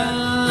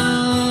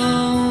round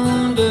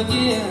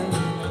again.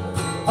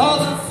 All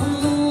the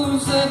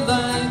fools that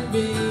like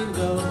me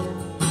know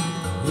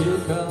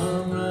he'll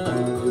come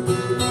round again.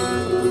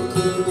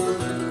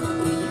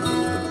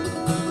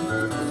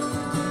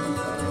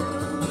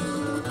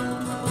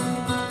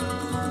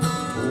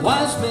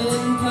 Wise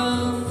men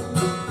come,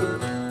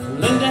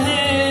 lend a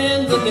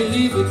hand, then they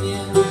leave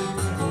again.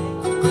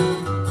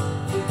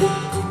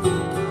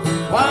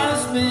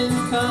 Wise men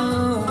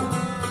come,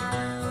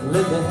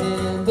 lend a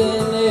hand,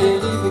 then they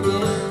leave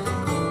again.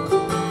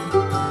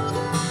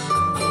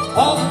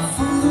 All the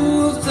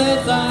fools that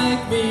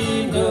like me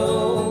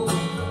know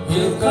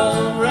he'll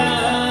come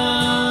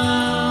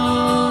round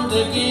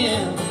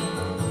again.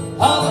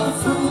 All the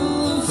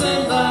fools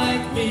that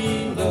like me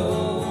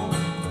know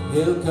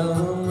he'll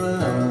come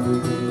round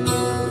again.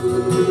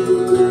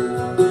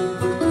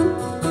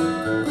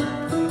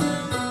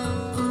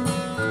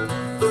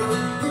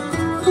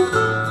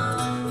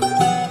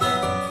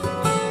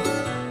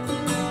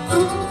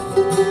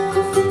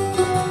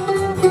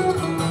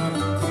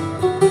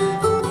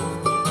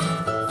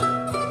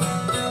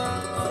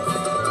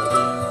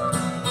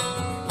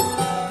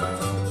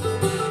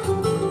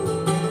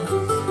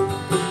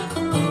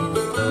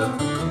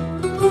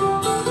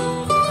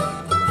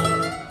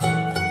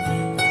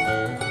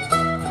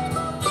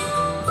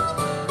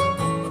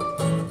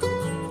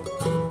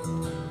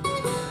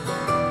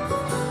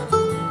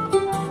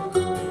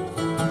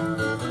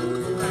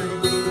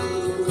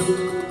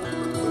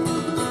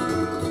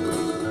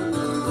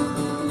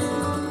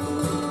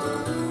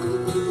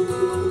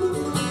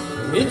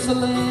 It's a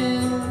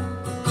land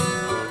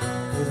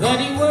that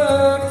he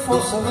worked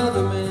for some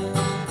other man.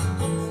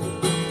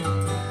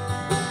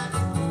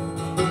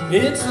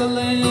 It's a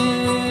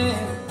land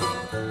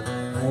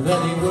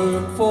that he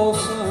worked for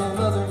some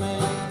other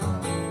man.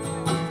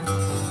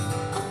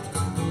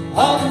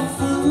 All the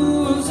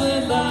fools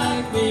that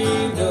like me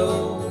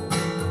know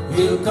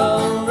he'll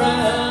come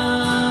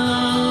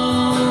round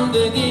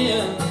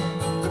again.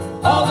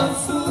 All the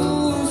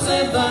fools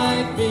that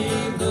like me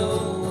know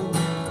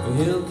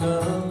he'll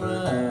come round.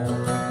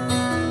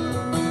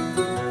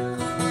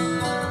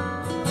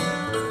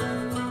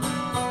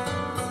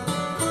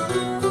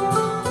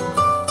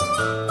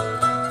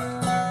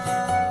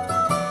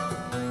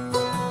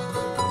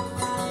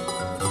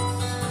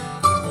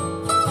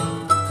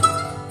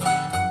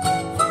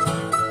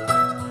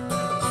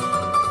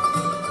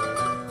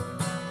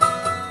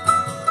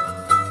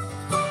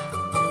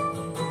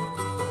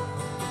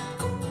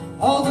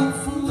 All the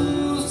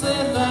fools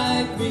that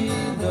like me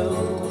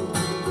know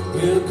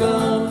he'll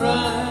come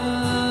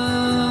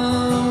round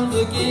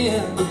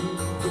again.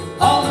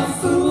 All the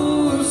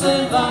fools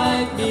that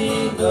like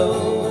me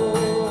know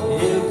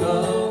he'll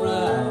come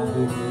round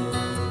again.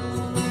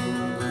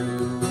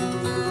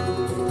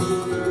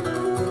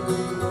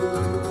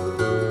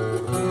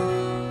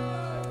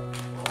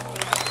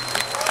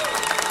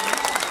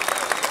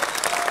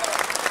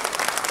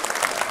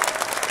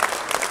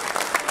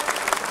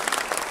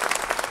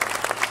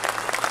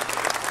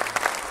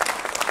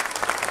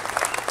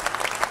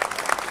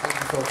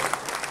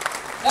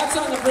 That's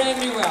on the brand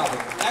new album.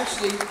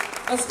 Actually,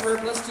 let's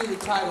do the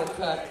title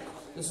cut.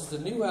 This is the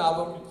new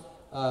album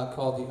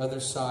called The Other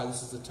Side.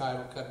 This is the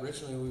title cut.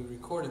 Originally, we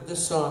recorded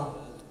this song,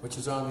 which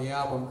is on the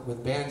album,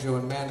 with banjo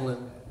and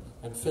mandolin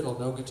and fiddle.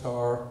 No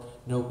guitar,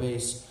 no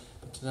bass.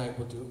 But tonight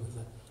we'll do it with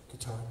the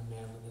guitar and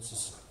mandolin. This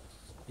is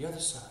The Other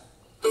Side.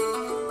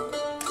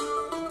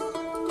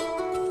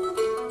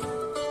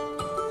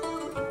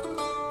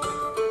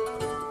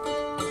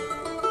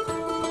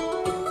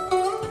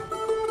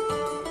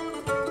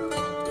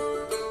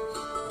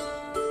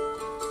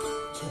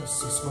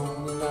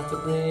 At the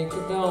break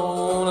of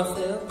dawn, I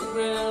felt the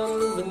ground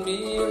moving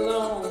me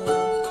along,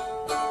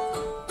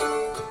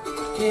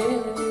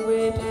 carrying me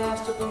way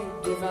past the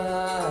big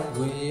divide,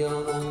 way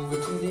on over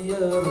to the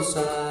other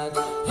side.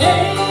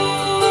 Hey,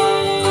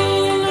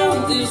 you know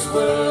this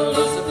world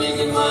is a big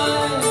and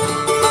wide.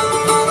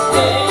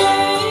 Hey,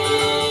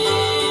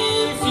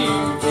 if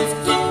you're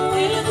drifting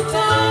with the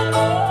tide, oh,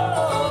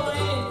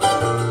 hey,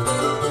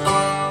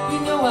 you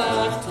know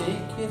I'd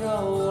take it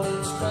all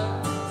in stride.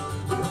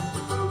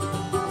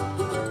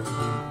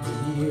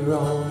 Here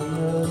on the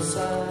other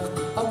side,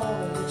 I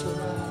wanna get you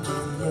right to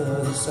the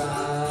other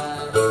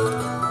side.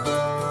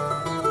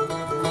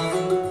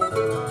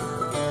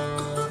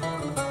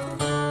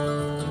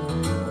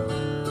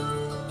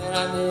 And I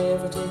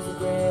never take for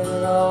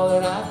granted all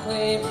that I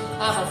claim.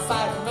 I'm a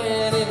fighting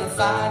man in a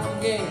fighting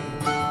game.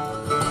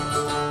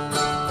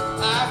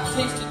 I've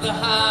tasted the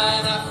high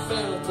and I've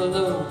felt the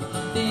low.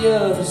 The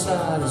other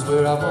side is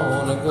where I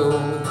wanna go.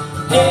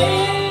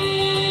 Hey,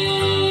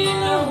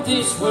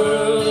 this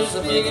world is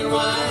a big and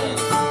wide.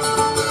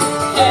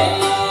 Hey,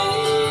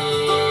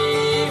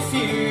 if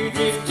you're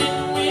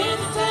drifting with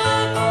the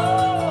tide,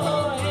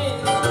 oh, hey,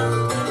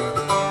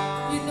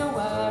 you know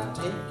I've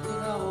taken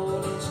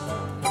all in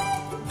stride.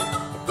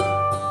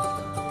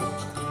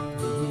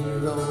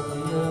 Here on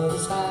the other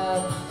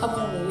side, I'm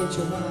gonna let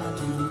you ride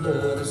to the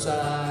other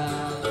side.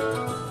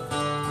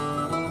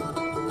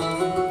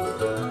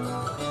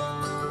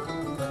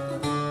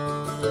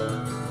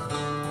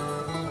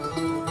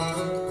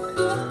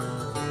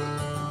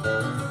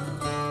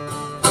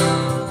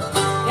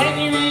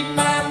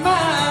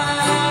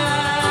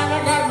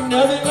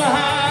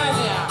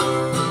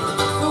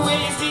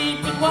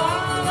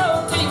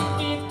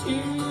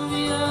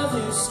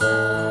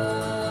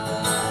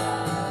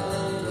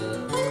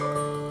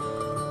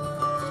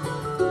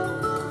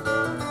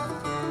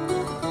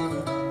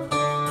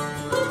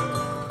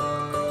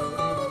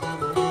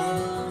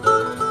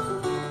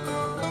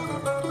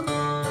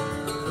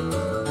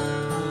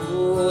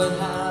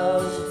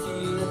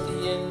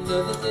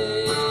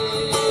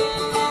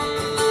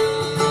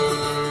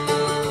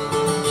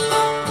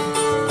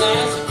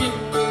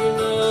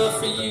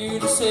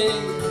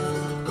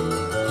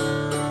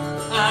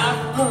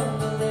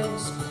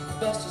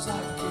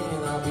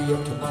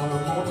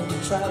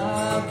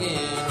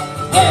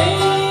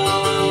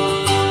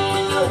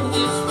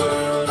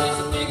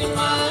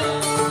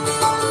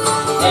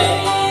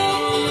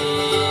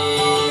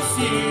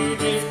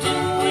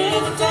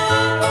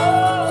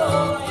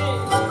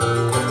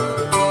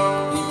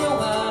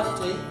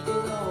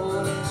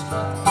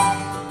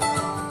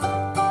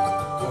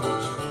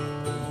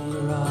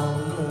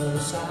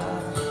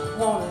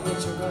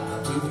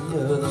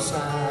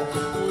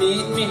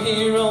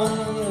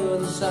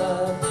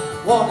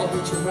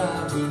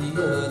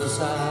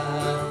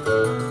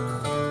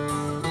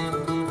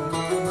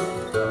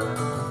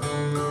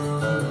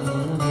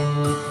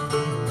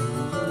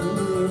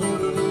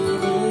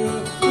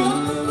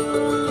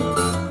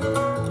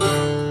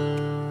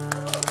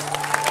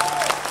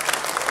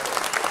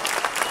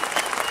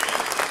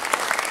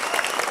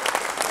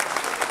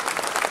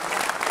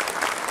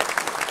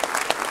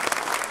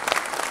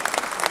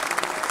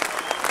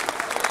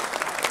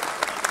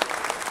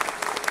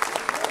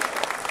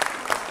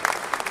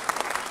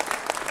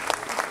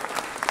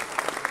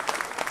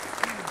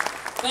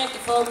 Thank you,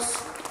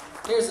 folks.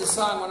 Here's a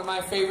song, one of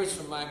my favorites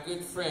from my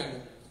good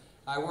friend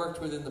I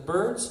worked with in the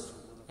Byrds,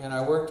 and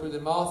I worked with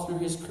him all through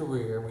his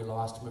career. We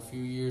lost him a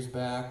few years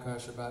back,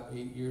 gosh, about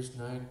 8 years,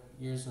 9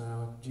 years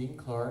now. Gene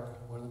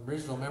Clark, one of the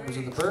original members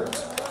of the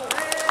Byrds.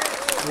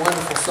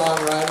 Wonderful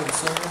songwriter and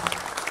singer.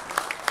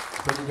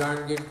 Pretty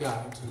darn good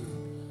guy, too.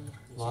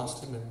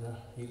 Lost him, and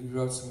he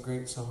wrote some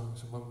great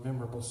songs, some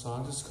memorable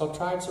songs. It's called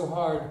Tried So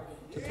Hard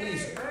to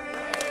Please You.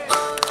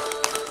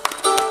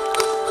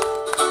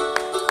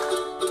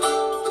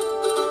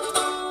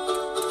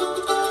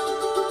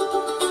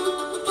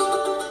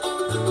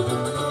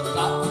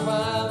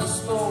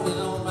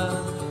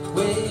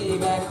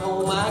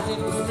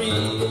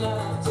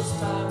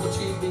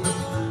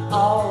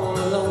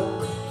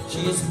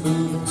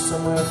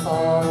 somewhere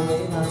far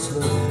away, not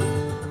slow.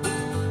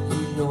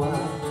 You know I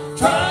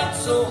tried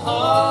so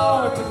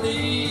hard to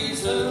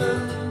please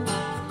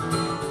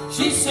her.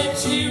 She said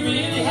she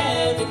really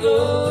had to go.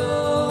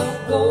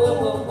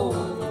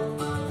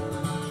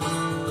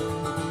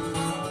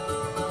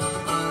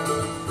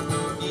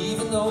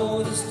 Even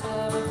though this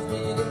time it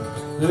really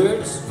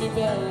hurts me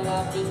bad,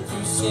 I've been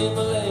through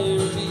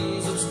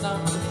similarities. It's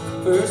not the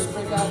first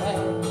break I've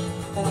had,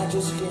 and I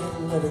just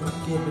can't let it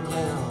get me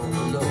down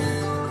below.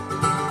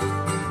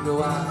 No,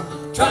 I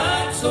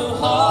tried so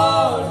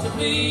hard to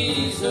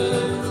please her.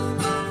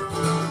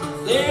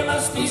 There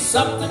must be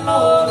something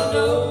more to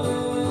know.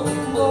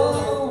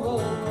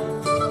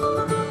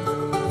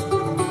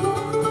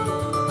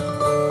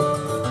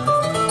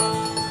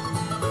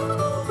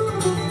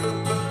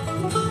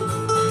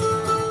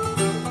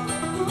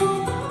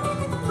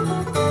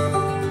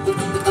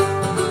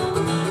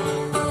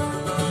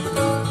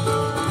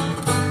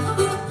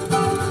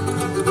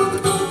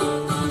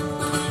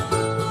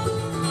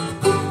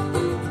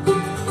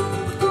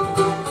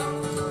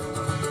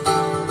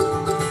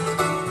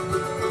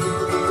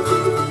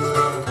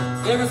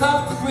 Never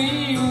thought that we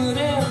would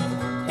ever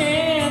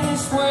end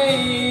this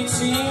way. It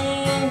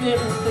seemed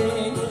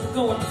everything was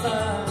going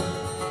fine.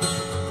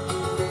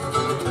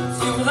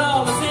 See, with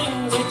all the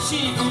things that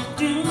she could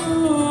do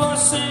or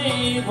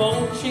say, it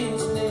won't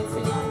change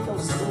anything I know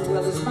so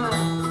well as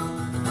mine.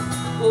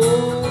 Oh,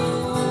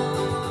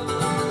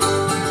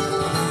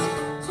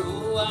 so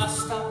I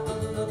stopped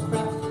and looked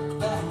right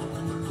back.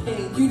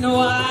 Hey, you know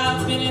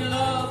I've been in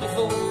love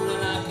before,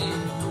 and I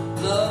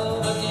can't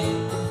love again.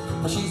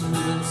 She's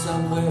moving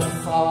somewhere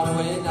far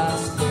away, not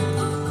still.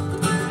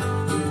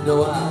 You know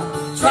I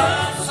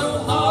tried so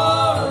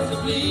hard to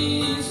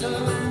please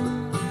her.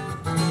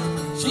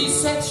 She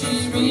said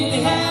she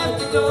really had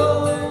to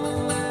go.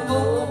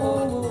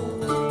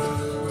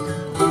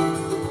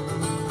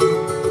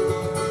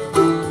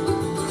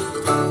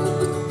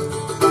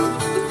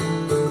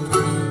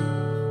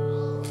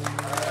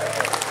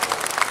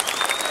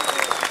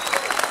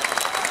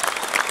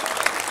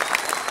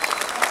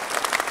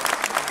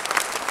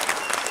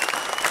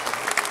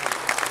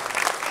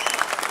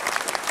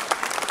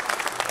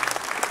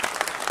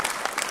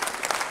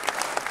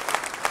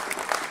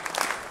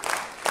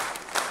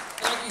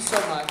 So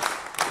much,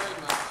 very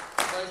much.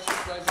 Pleasure,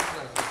 pleasure,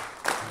 pleasure.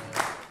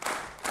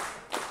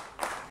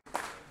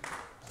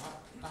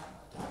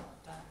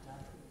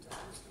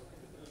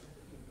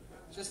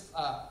 Just,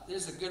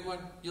 there's a good one.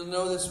 You'll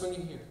know this when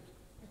you hear it.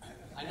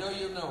 I know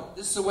you'll know it.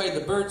 This is the way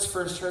the Byrds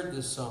first heard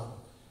this song.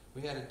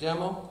 We had a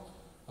demo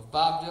of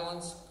Bob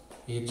Dylan's.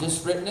 He had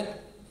just written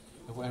it.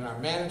 And when our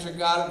manager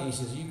got it, he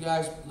says, you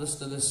guys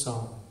listen to this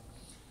song.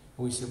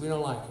 And we said, we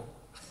don't like it.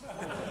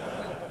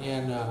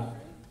 And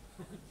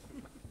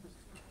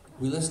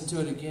we listened to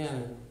it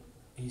again,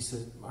 and he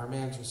said, our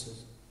manager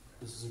says,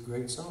 this is a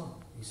great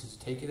song. He says,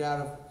 take it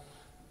out of,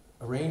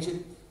 arrange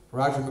it.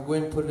 Roger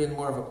McGuinn put it in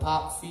more of a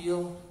pop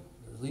feel.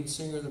 The lead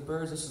singer of the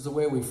Byrds, this is the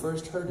way we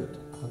first heard it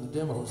on the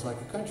demo. It was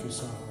like a country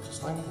song,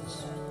 just like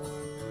this.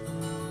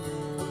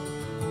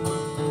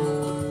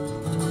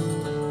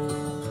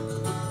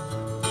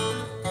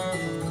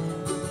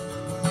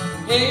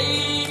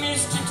 Hey,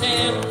 Mr.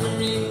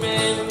 Tambourine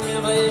Man,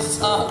 remember this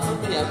song for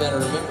me? I better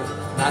remember.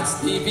 Not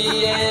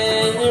Stevie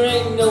and there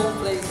ain't no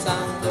place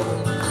I'm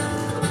going.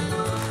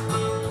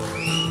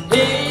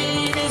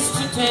 Hey,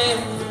 Mr.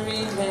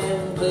 Tambourine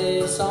Man, play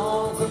a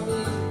song for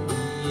me.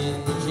 In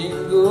the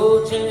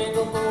jingle,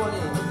 jangle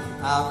morning,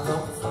 I'll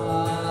come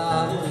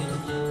following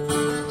you.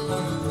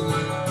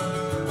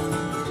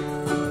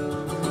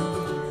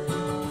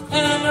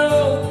 And I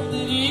know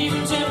that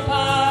Eden's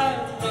empire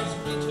has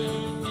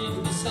returned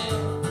into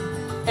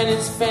sand, and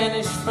it's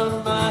vanished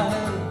from my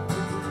hand.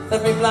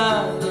 Let me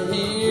blind and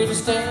here to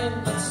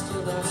stand, but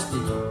still I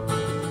sleep.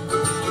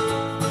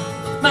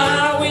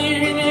 My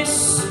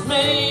weariness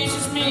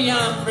amazes me,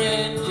 I'm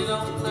branded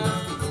on my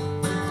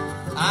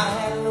feet. I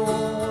had no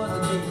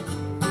other day,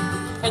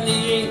 and the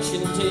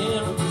ancient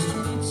temple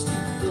streets to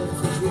death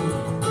for true.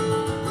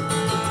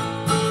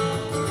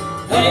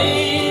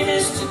 Hey,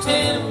 Mr.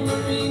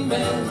 Tambourine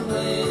Man,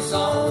 play a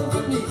song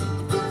for me.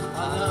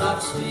 I'm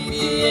not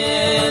sleepy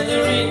and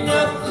there ain't no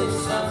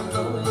place I'm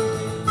going.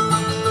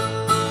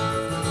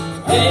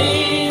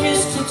 Hey,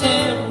 Mr.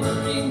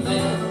 Tambourine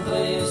Man,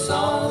 play a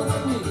song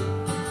for me.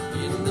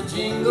 In the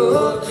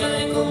jingle,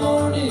 jangle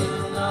morning,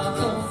 I'll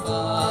come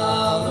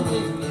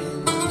following you.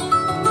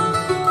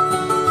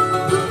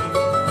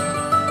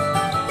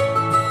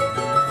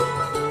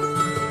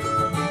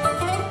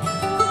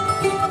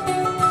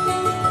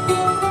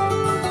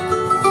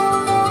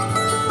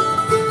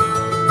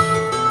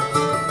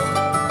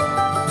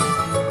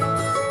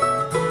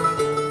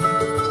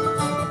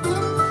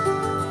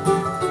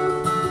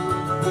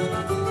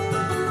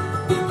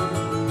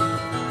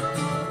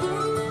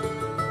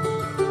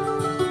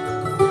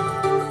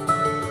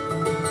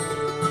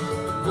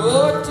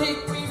 Oh,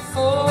 take me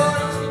for a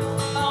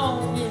trip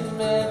on your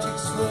magic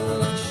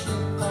swirling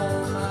ship.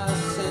 All my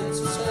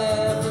senses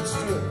have been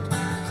stripped,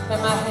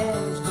 and my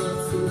hands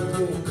don't feel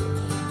grip,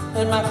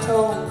 and my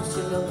toes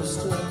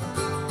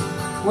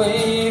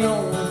wait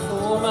only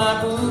for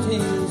my boot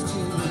heels to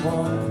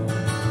warm.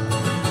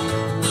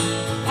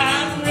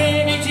 I'm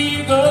ready to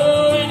go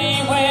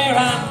anywhere,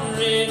 I'm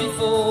ready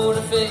for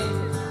the fate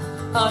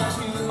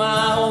unto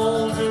my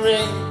own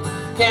terrain.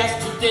 Cast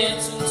your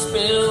dancing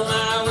spell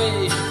my way,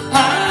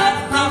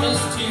 I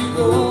promise to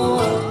go.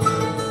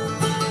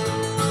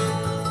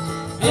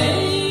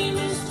 Hey,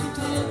 Mr.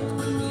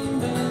 Tambourine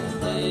Man,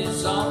 play a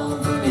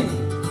song for me.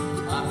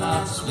 I'm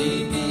not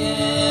sleepy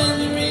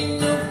and there ain't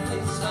no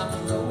place I'm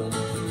going to.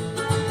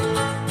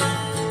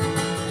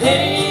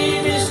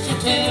 Hey, Mr.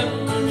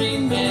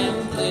 Tambourine Man,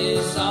 play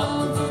a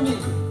song for me.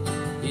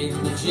 In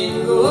the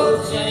jingle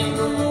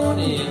jangle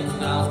morning,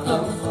 I'll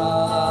come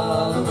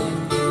following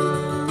you.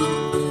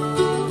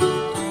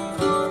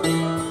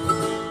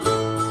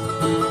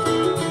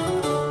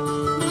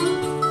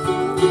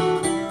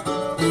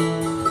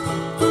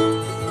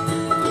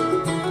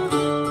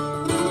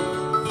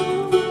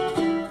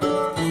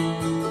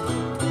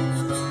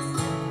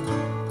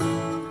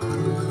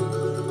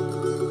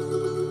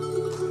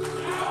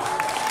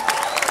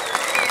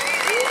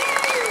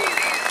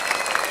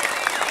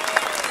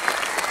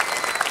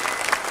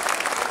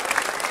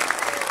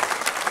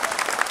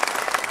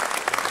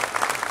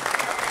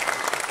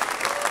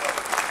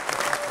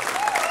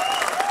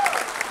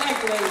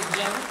 Ladies and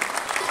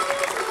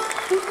gentlemen.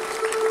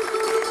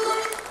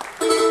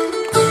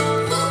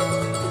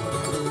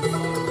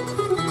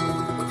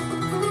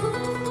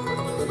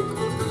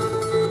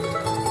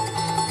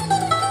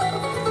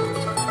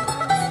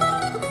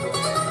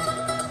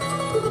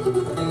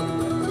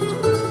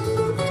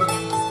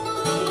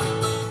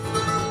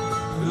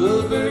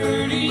 Little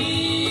birdie,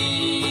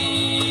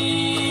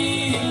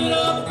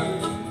 little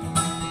birdie,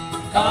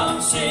 come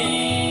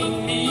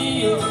sing me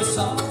your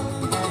song.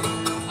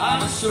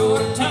 I'm a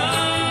short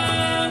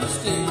time to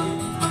stay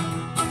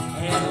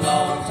and a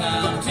long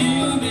time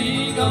to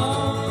be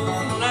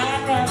gone.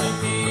 I'd rather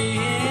be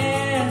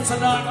in some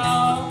dark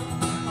hall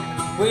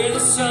where the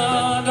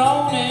sun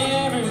don't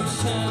ever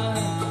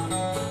shine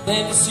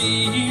than to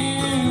see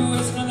you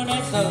with another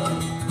man's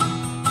love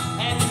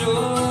and to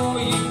know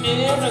you've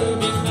never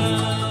been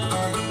mine.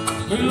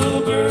 Little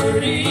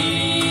birdie,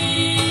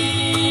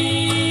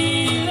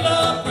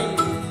 little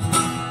birdie,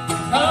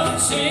 come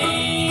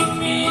sing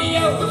me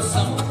your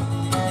song.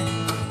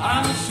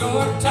 I'm a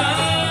short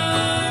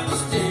time to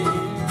stay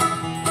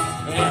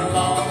and a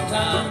long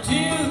time to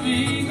be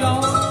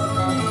gone.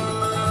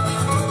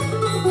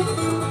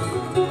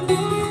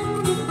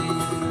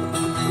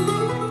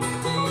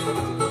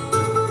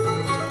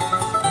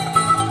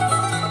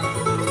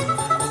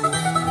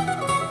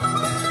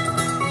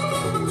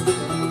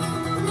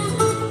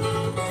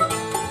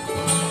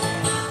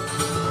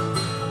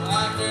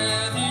 I'd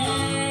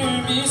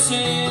rather be a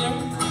sailor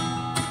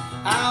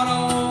out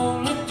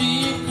on the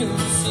deep blue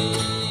sea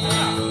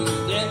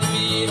than to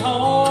be at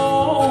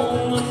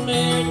home and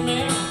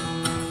married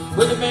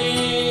with a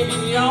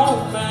baby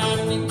on my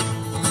knee.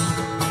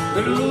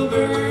 Little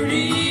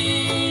birdie,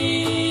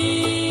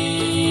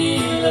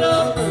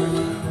 little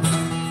birdie,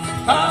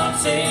 come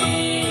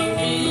sing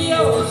me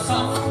your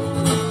song.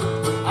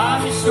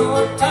 I'm a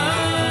short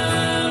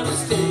time to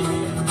stay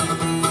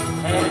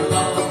and a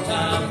long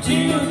time to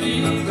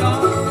be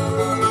gone.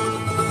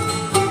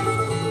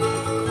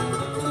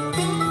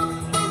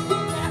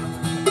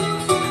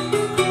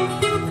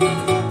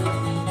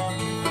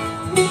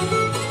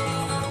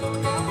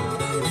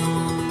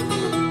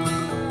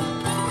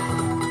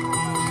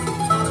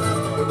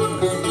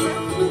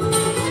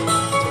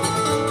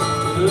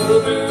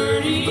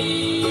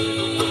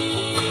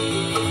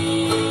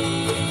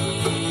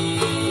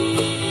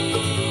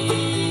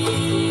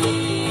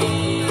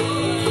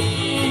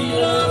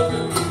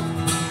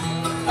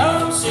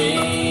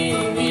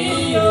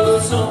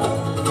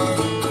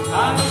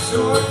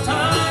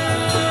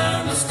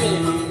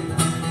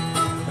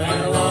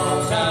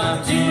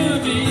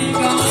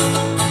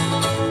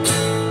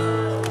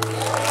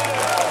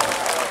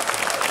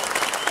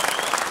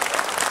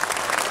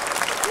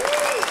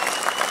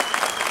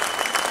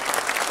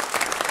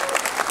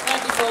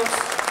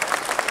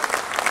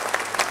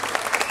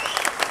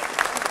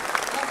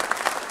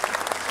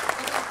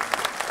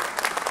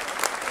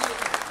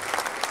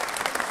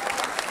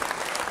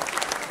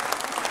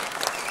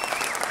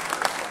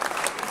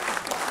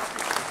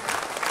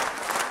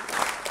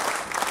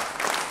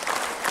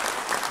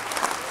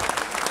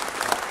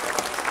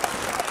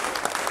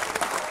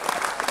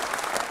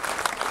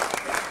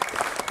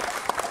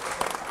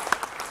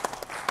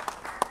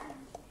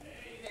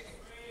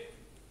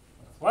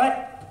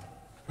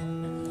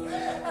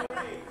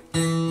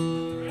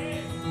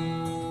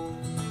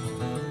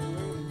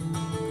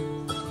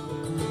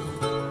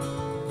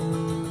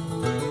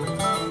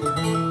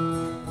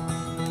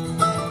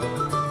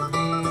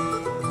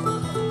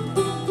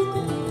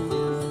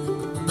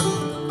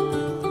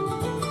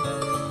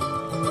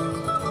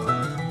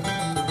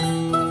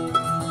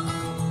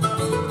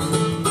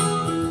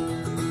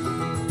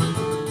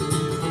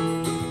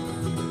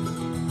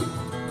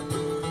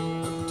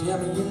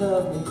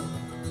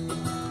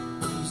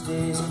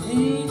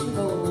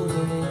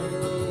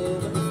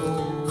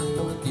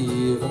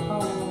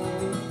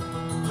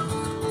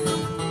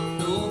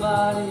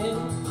 somebody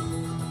else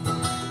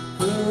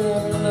could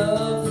ever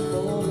love you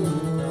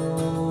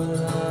more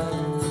than I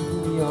do.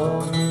 We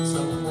all need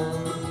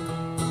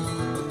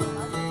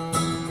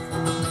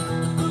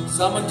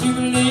someone to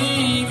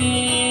believe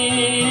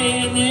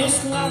in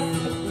this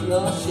life that we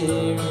are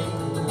sharing.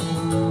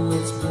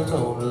 It's built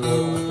on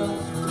love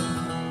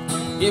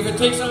trust. If it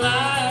takes a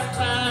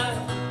lifetime,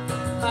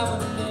 I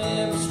would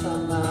never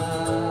stop my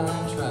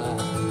try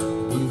to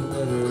live a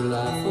better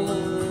life for them.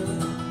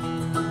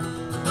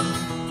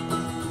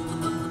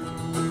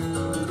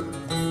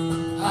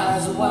 High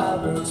as a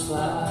wild bird's fly,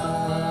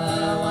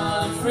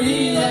 wild and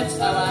free, that's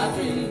how I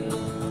dream.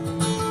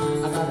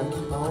 I gotta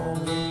keep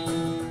on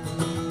dreaming.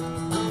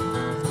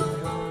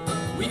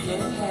 We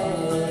can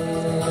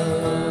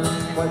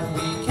have what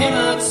we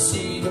cannot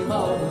see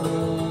tomorrow.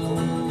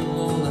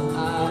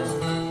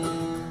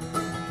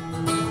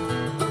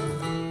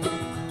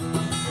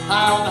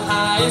 High on the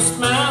highest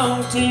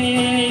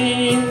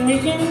mountain, we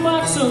can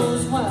watch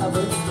those wild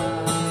birds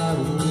fly.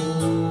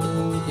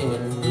 We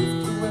can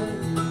drift away,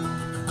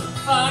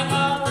 find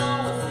our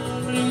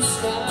own blue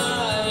sky.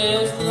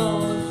 As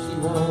long as you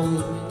want me,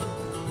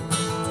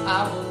 I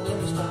will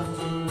never stop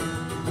dreaming.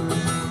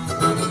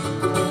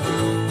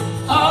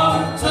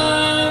 Hard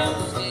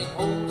times can't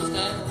hold us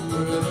down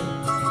forever.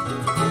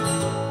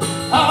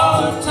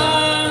 Hard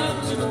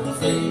times are gonna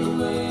fade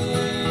away.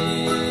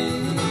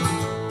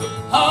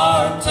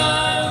 Hard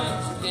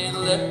times, you can't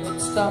let them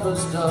stop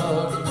us,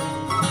 darling.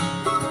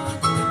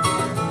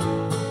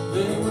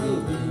 There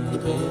will be a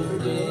better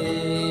day.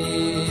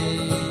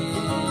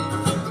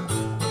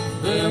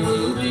 There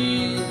will be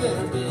a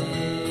better day.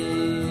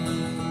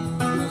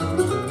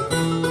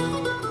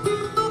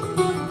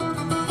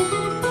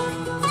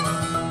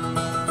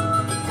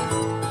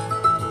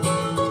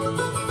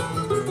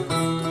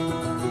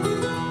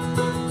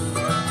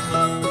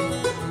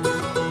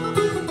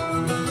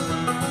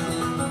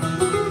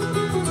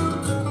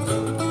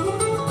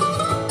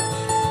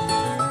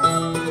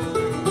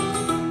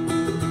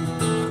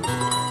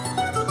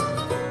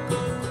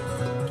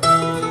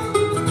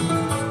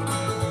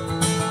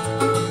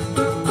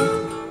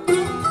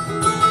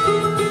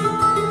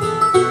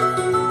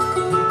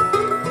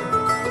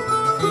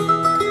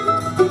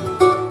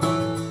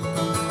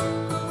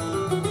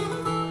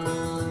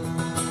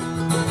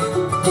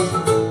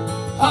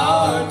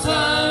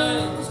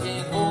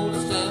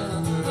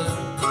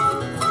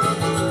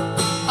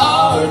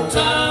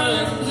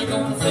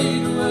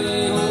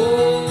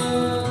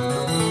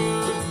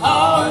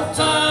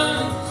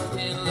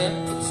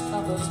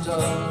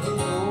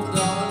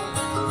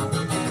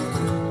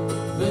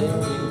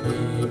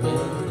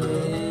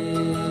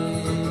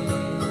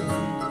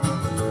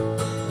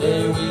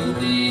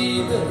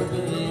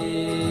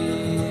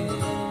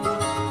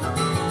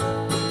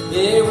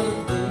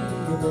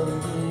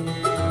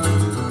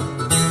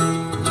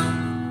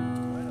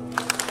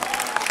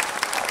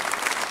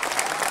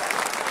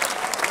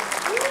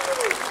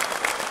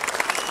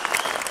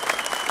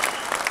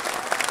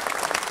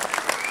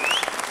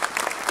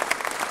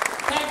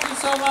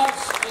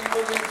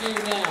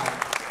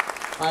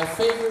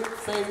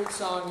 Favorite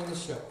song in the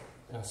show.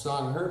 A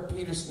song Herb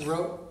Pedersen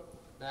wrote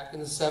back in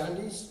the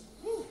 70s.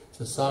 It's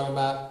a song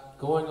about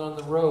going on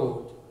the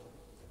road,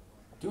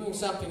 doing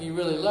something you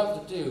really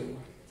love to do.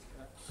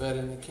 But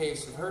in the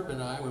case of Herb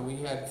and I, when we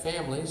had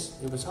families,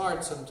 it was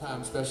hard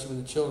sometimes, especially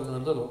when the children were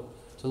little,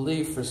 to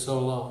leave for so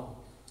long.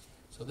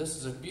 So this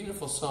is a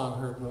beautiful song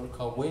Herb wrote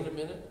called Wait a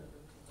Minute.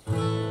 I'll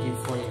do it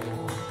for you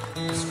now.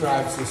 It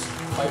describes this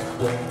quite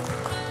well.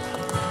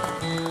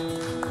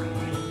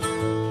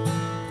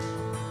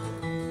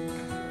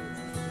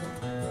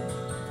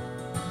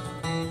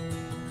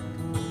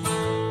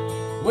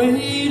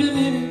 Wait a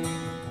minute,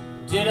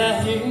 did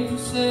I hear you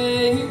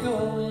say you're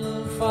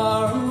going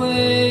far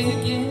away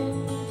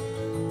again?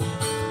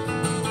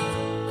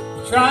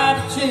 Try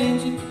to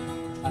change it,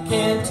 I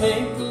can't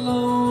take the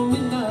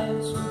lonely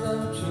nights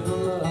without your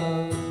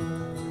love.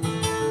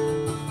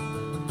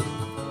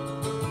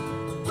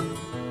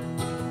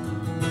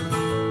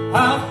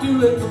 Out to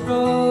the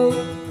road,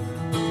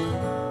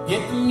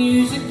 get the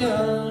music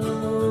done and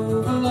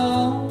move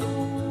along.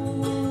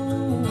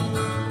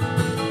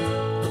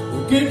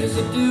 Good does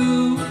it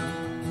do?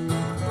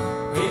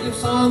 Radio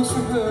songs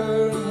for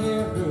her and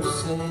hear her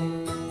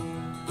sing.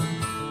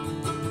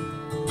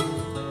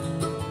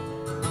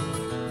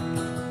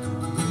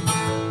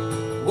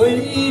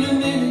 Wait a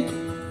minute,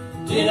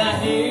 did I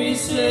hear you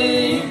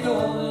say you're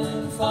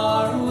going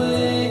far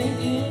away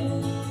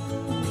again?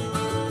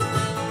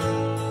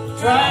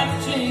 Try to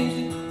change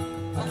it,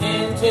 I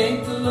can't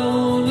take the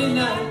lonely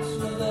nights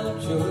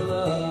without your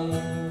love.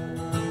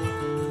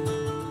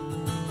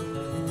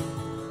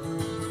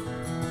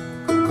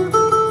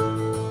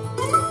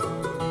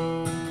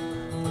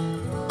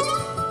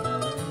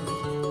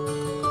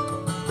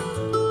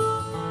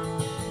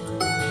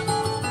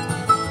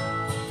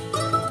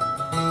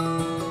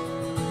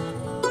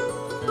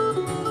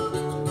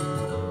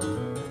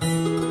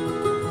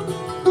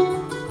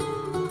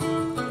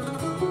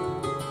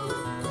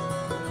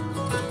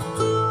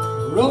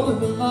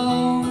 Rolling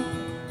along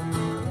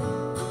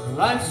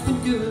life's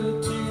been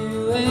good to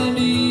you, and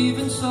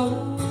even so,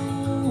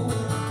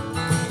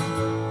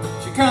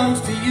 she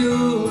comes to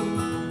you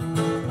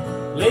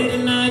late at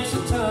nights,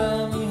 the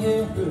time you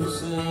hear her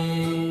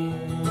sing.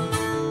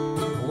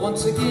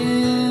 Once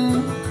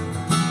again,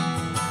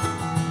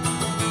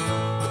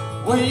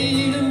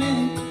 wait a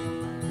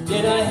minute,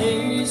 did I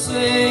hear you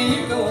say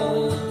you're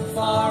going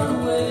far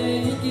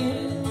away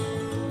again?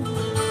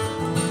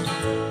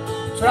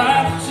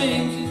 Try to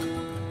change it,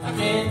 I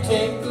can't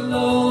take the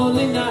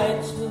lonely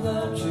nights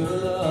without your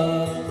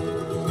love.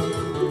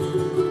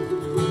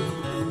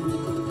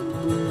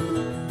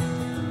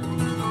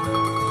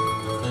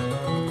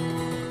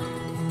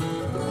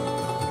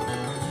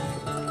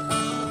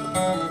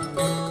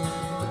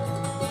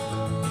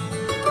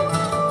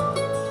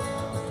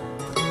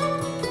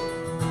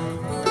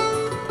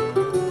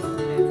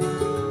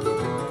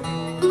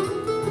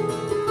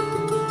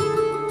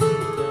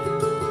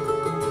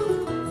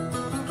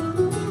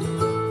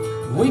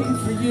 Waiting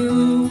for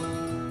you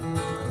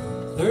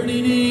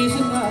 30 days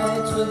and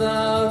nights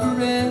without a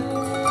rest.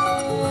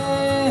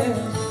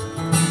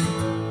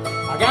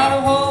 I got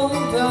a hold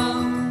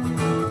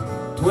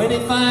down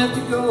 25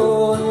 to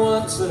go, and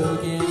once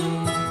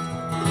again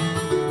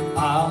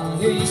I'll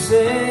hear you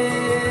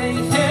say,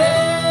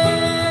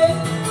 hey,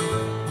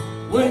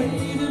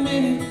 wait a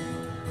minute,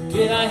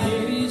 did I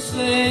hear you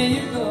say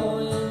you're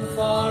going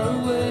far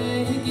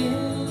away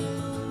again?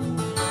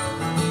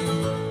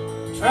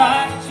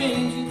 Try to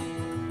change it,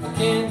 I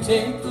can't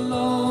take the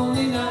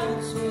lonely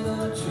nights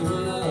without your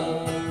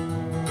love.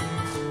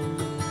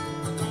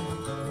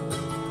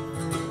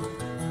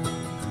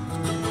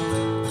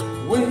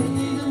 Wait a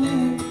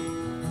minute,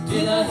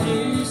 did I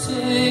hear you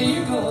say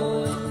you're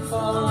going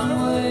far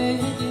away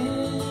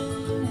again?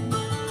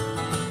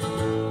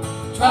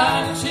 Try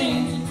to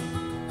change it,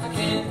 I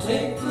can't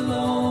take the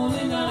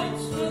lonely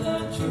nights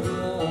without your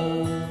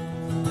love.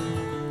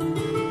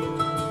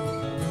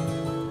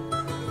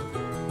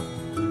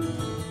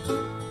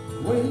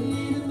 Wait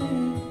a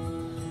minute,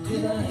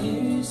 did I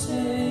hear you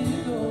say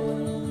you're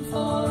going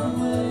far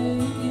away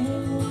again?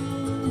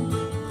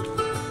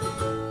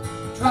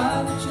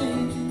 Try to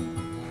change it,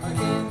 I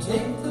can't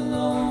take the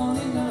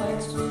lonely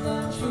nights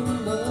without your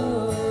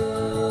love.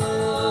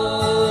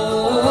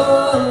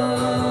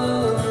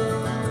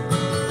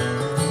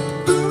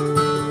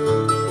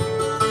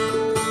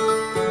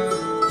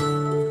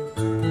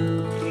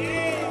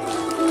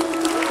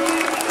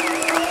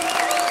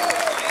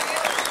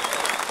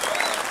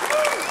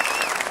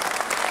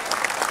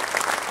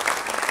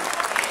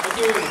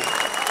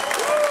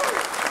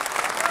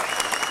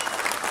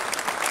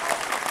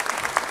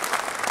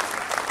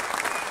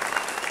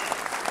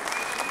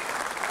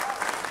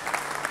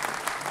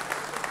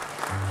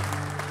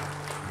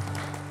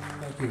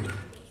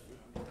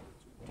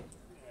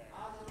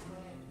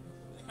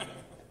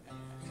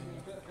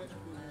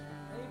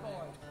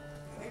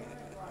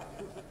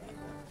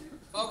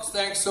 Folks,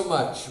 thanks so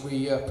much.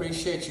 We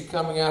appreciate you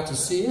coming out to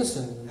see us,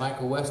 and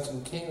Michael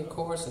Weston King, of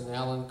course, and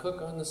Alan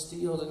Cook on the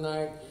steel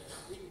tonight.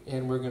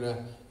 And we're going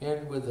to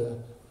end with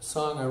a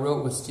song I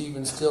wrote with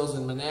Stephen Stills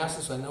in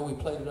Manassas. I know we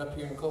played it up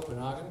here in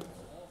Copenhagen,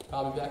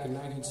 probably back in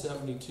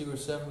 1972 or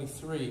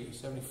 73,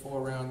 74,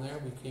 around there.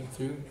 We came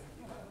through.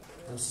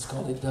 This is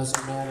called It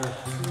Doesn't Matter.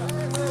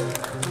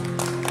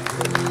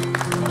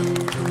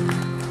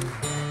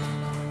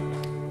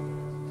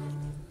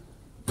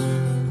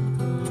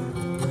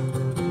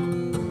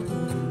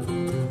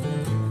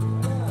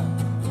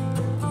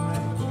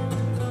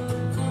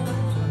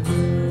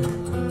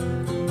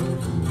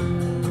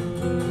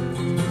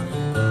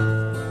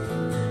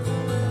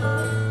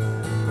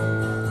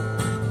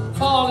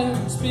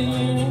 Falling,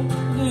 spinning,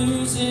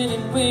 losing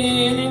and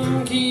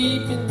winning,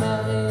 keeping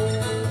my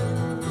head.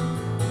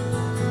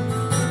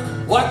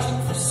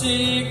 Watching for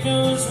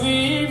signals,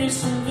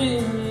 wearisome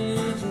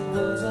village.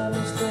 Was I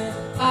mistaken?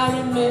 I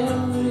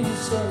remember you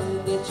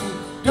said that you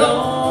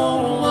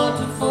don't want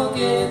to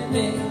forget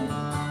me.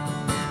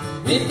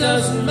 It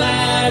doesn't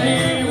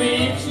matter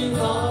which of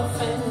our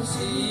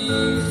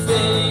fantasies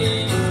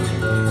fade.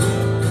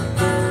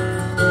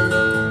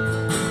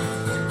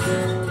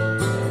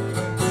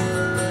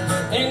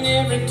 And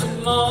every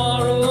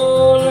tomorrow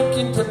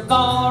looking to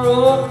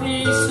borrow a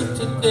piece of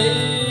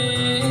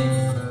today.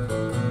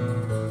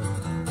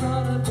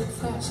 Run a bit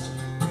faster,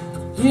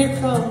 here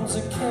comes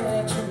a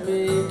catcher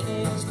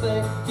making his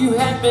play. You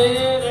had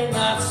better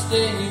not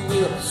stay,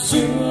 we'll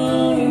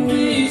soon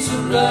be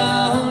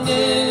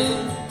surrounded.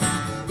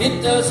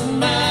 It doesn't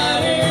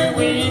matter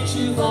which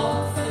of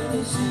our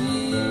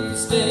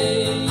fantasies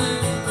stay.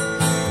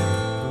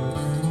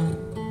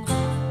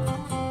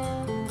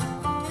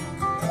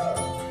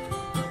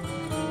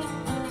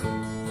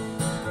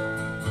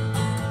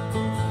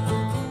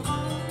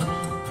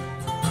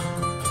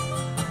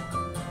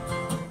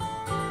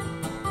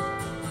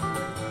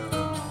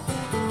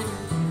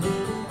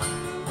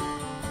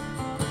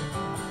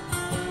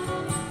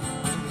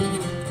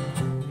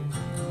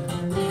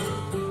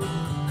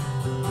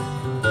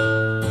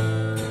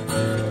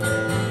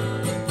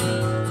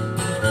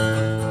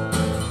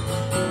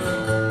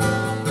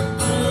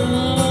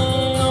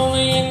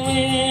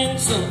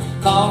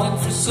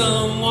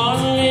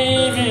 someone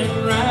living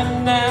right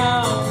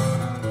now.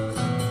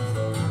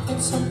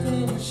 It's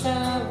something to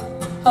shout,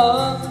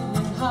 hug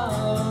and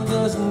howl,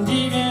 doesn't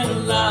even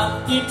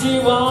allow you to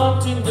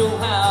want to know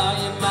how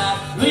you might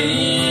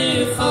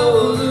live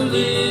for the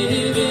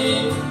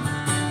living,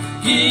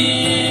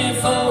 give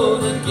for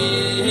the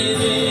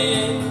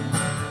giving,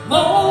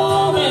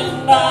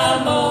 moment by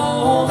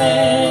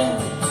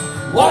moment,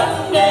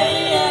 one day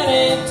at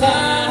a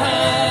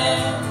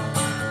time.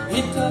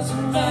 It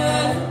doesn't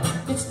matter,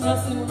 it's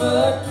nothing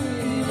but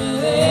giving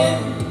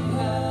anyhow.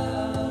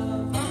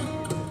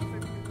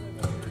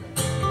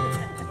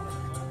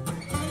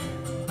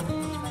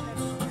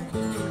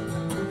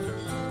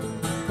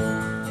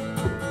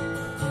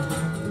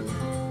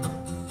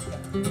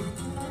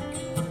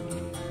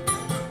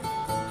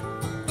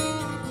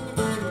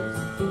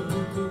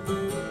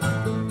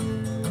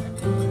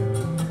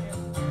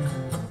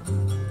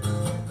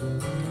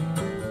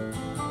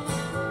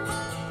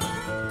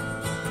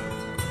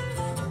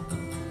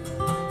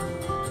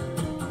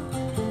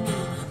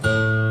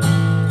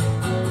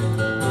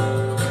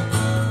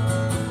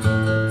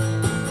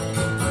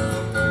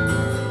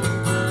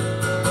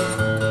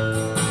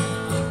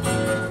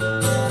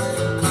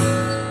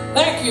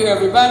 Thank you,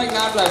 everybody.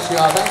 God bless you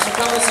all. Thanks for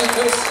coming to see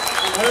Chris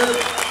and her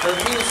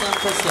Pedersen and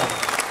Chris Young.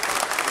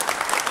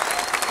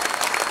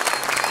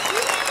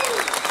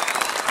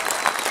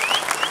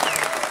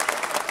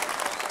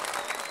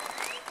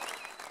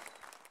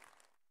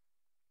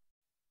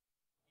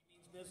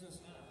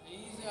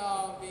 He's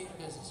all means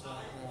business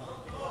right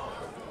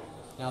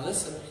now.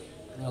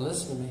 Now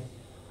listen to me.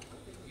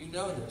 You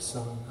know this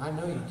song. I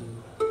know you do.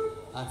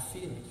 I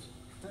feel it.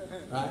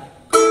 Right?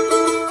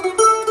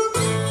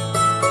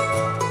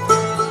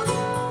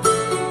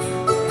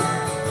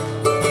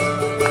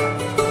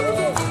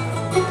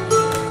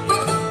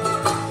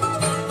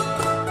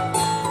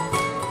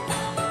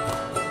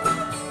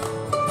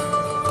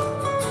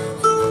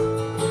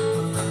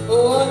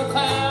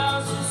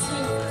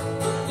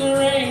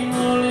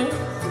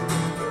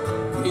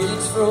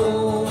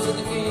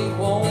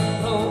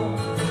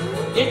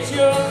 Get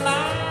your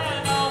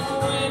mind off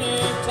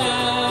winter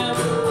time.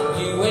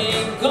 You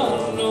ain't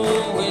going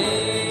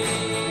nowhere.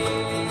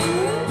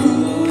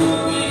 Ooh,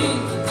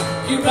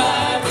 you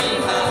ride me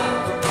high.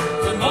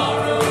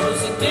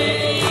 Tomorrow's the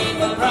day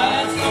the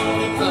bride's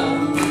gonna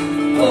come.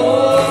 Oh,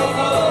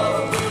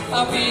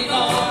 are we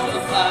gonna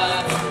fly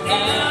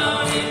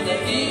down in the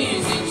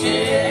easy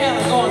chair?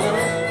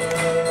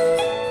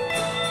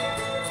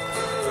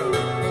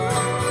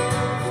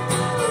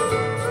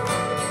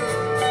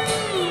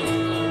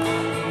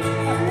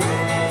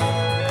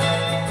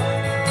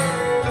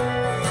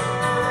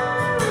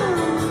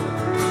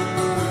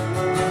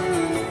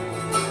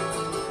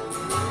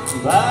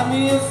 Buy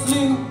me a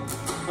flute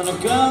and a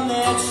gun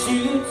that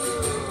shoots,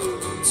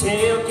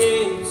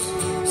 tailgates,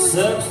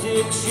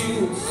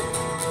 substitutes.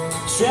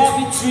 Strap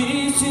your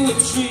trees to a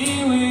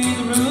tree with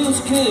roots,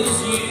 'cause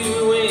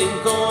you ain't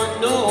going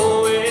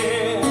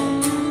nowhere.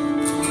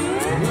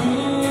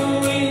 Ooh,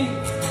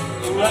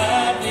 you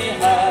ride me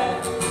high.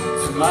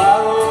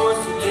 Tomorrow's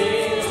the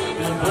day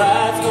the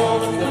bride's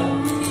gonna come.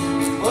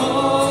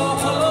 Oh,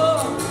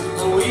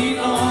 are we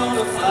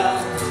gonna fly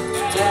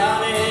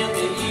down in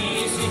the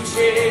easy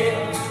chair?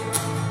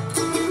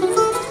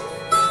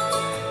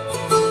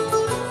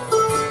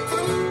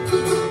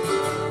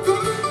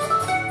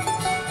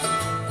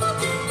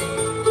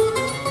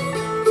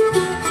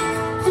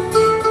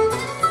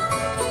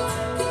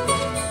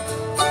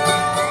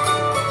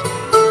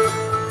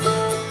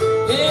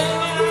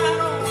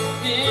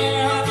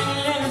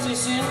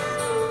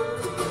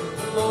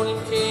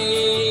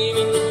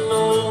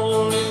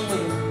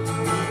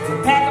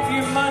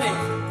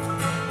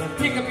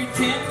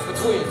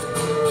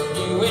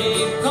 You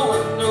ain't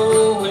going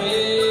nowhere.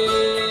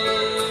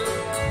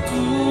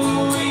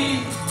 Ooh,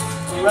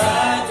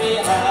 ride me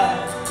high.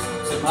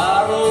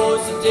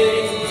 Tomorrow's the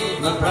day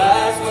my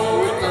bride's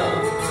gonna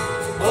come.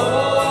 Oh,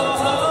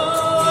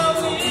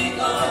 we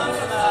gonna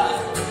fly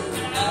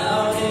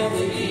out in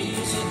the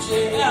easy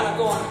chair. Yeah,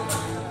 go on.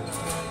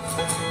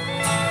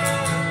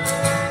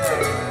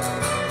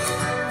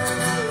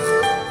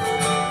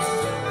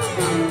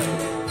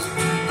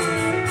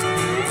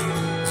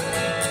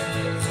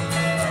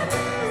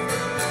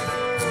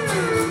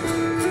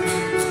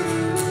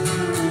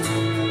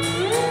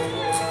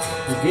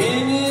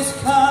 In his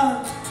car,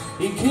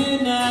 he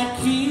could not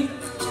keep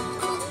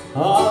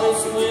all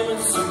his women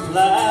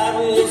supplied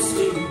with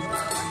sleep.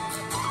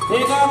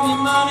 Pick up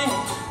your money,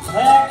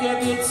 pack up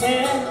your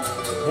tent,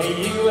 and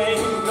you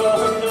ain't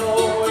going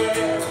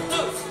nowhere.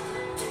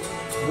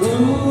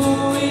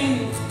 Ooh,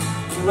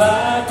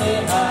 ride me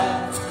high.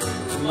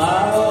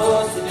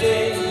 Tomorrow's the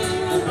day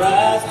the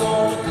bride's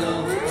gonna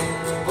come.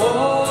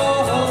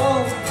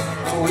 Oh,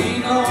 are we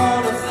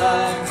gonna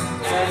fly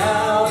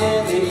down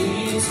in the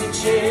easy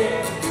chair?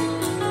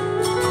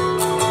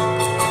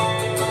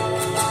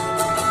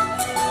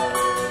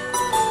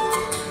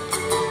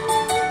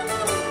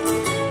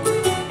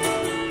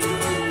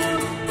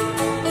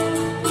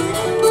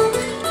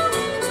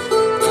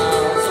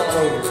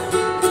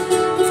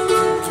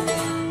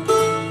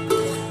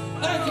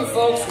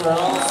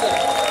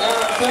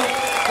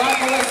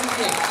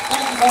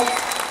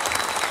 folks.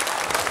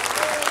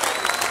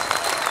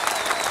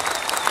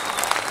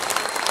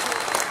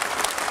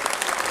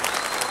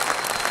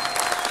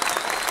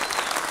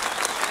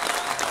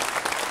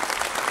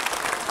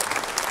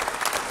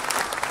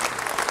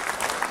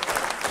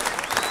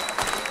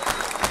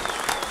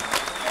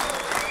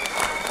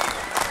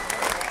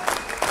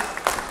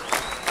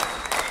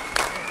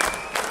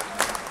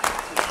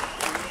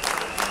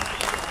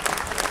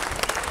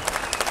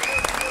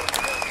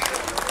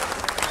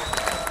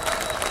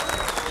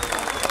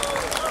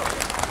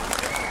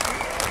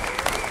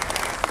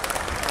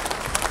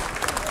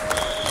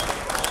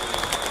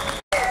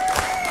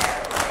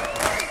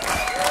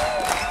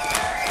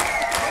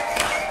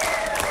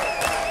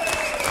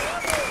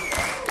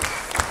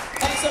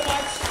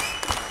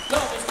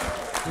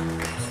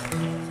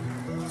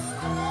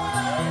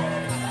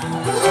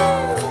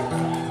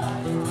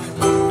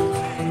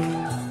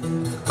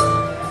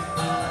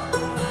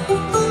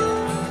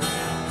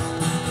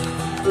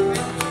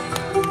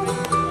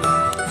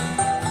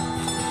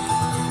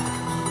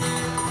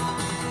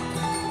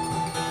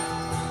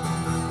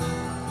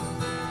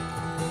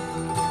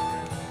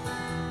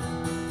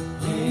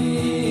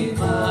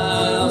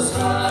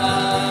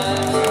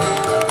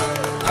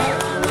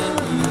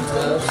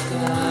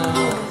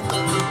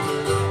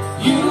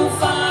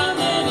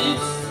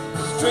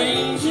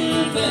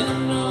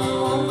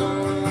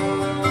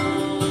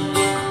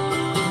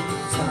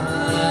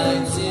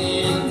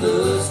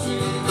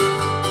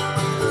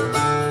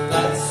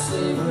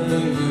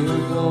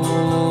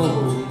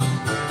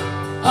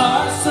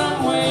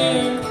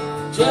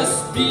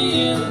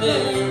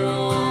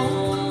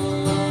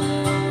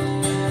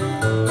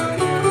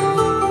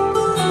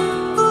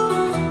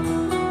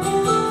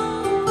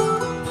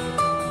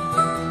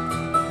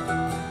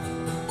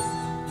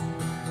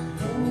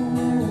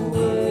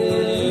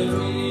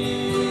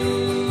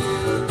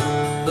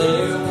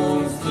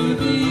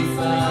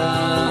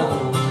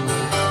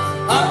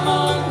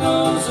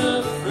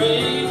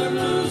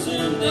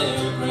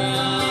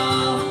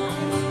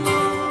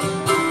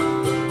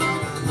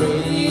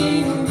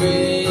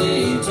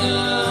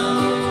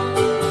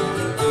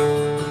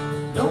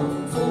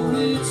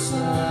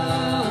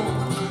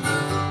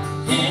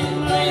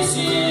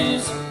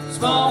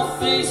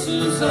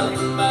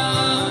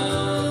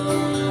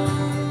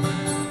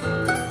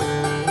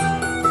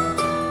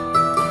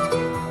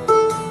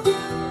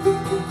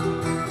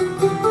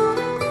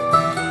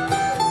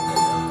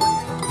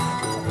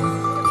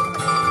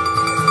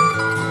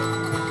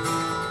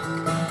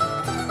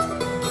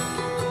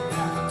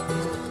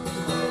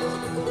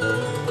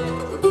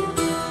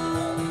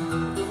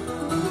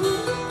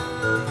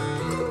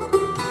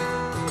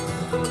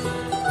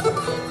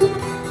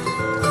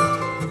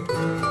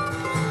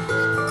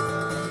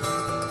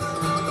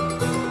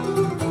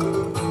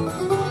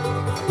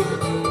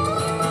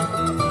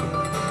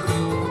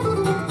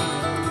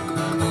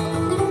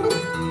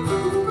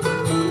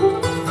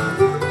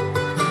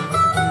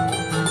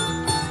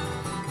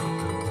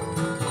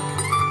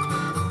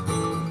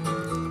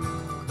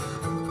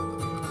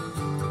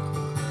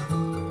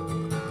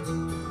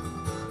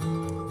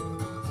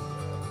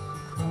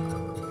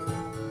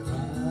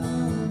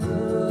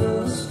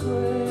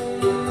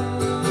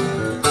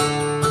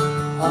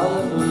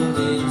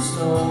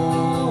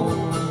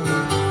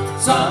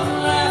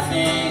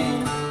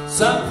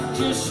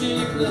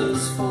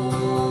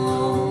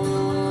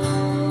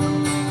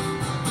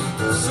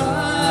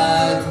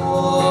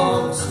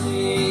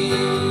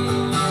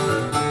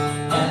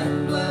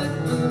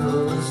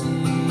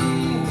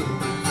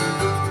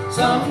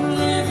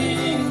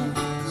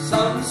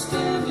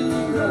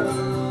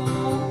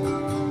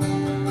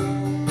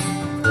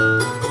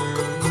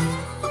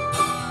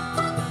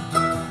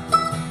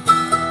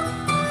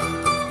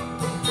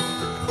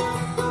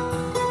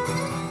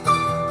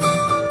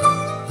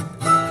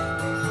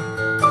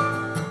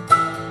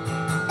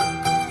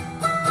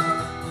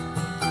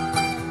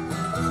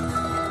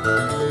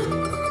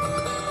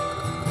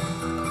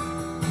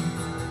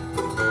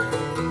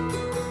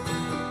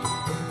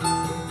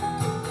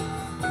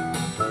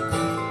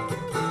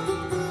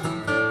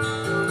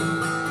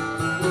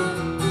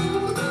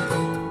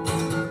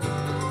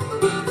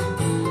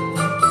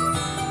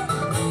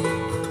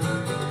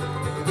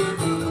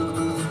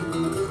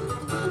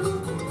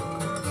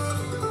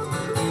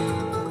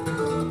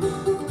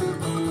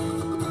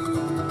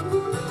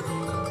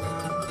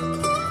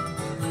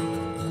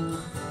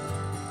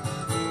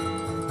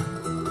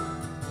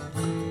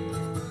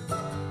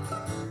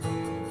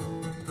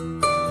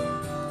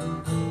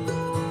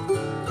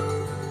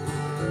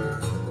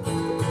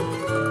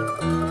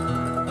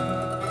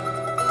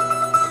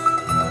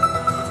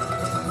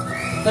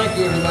 Thank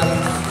you, everybody.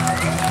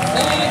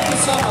 Thank you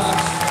so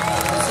much.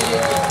 See you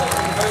again.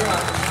 Thank you very much.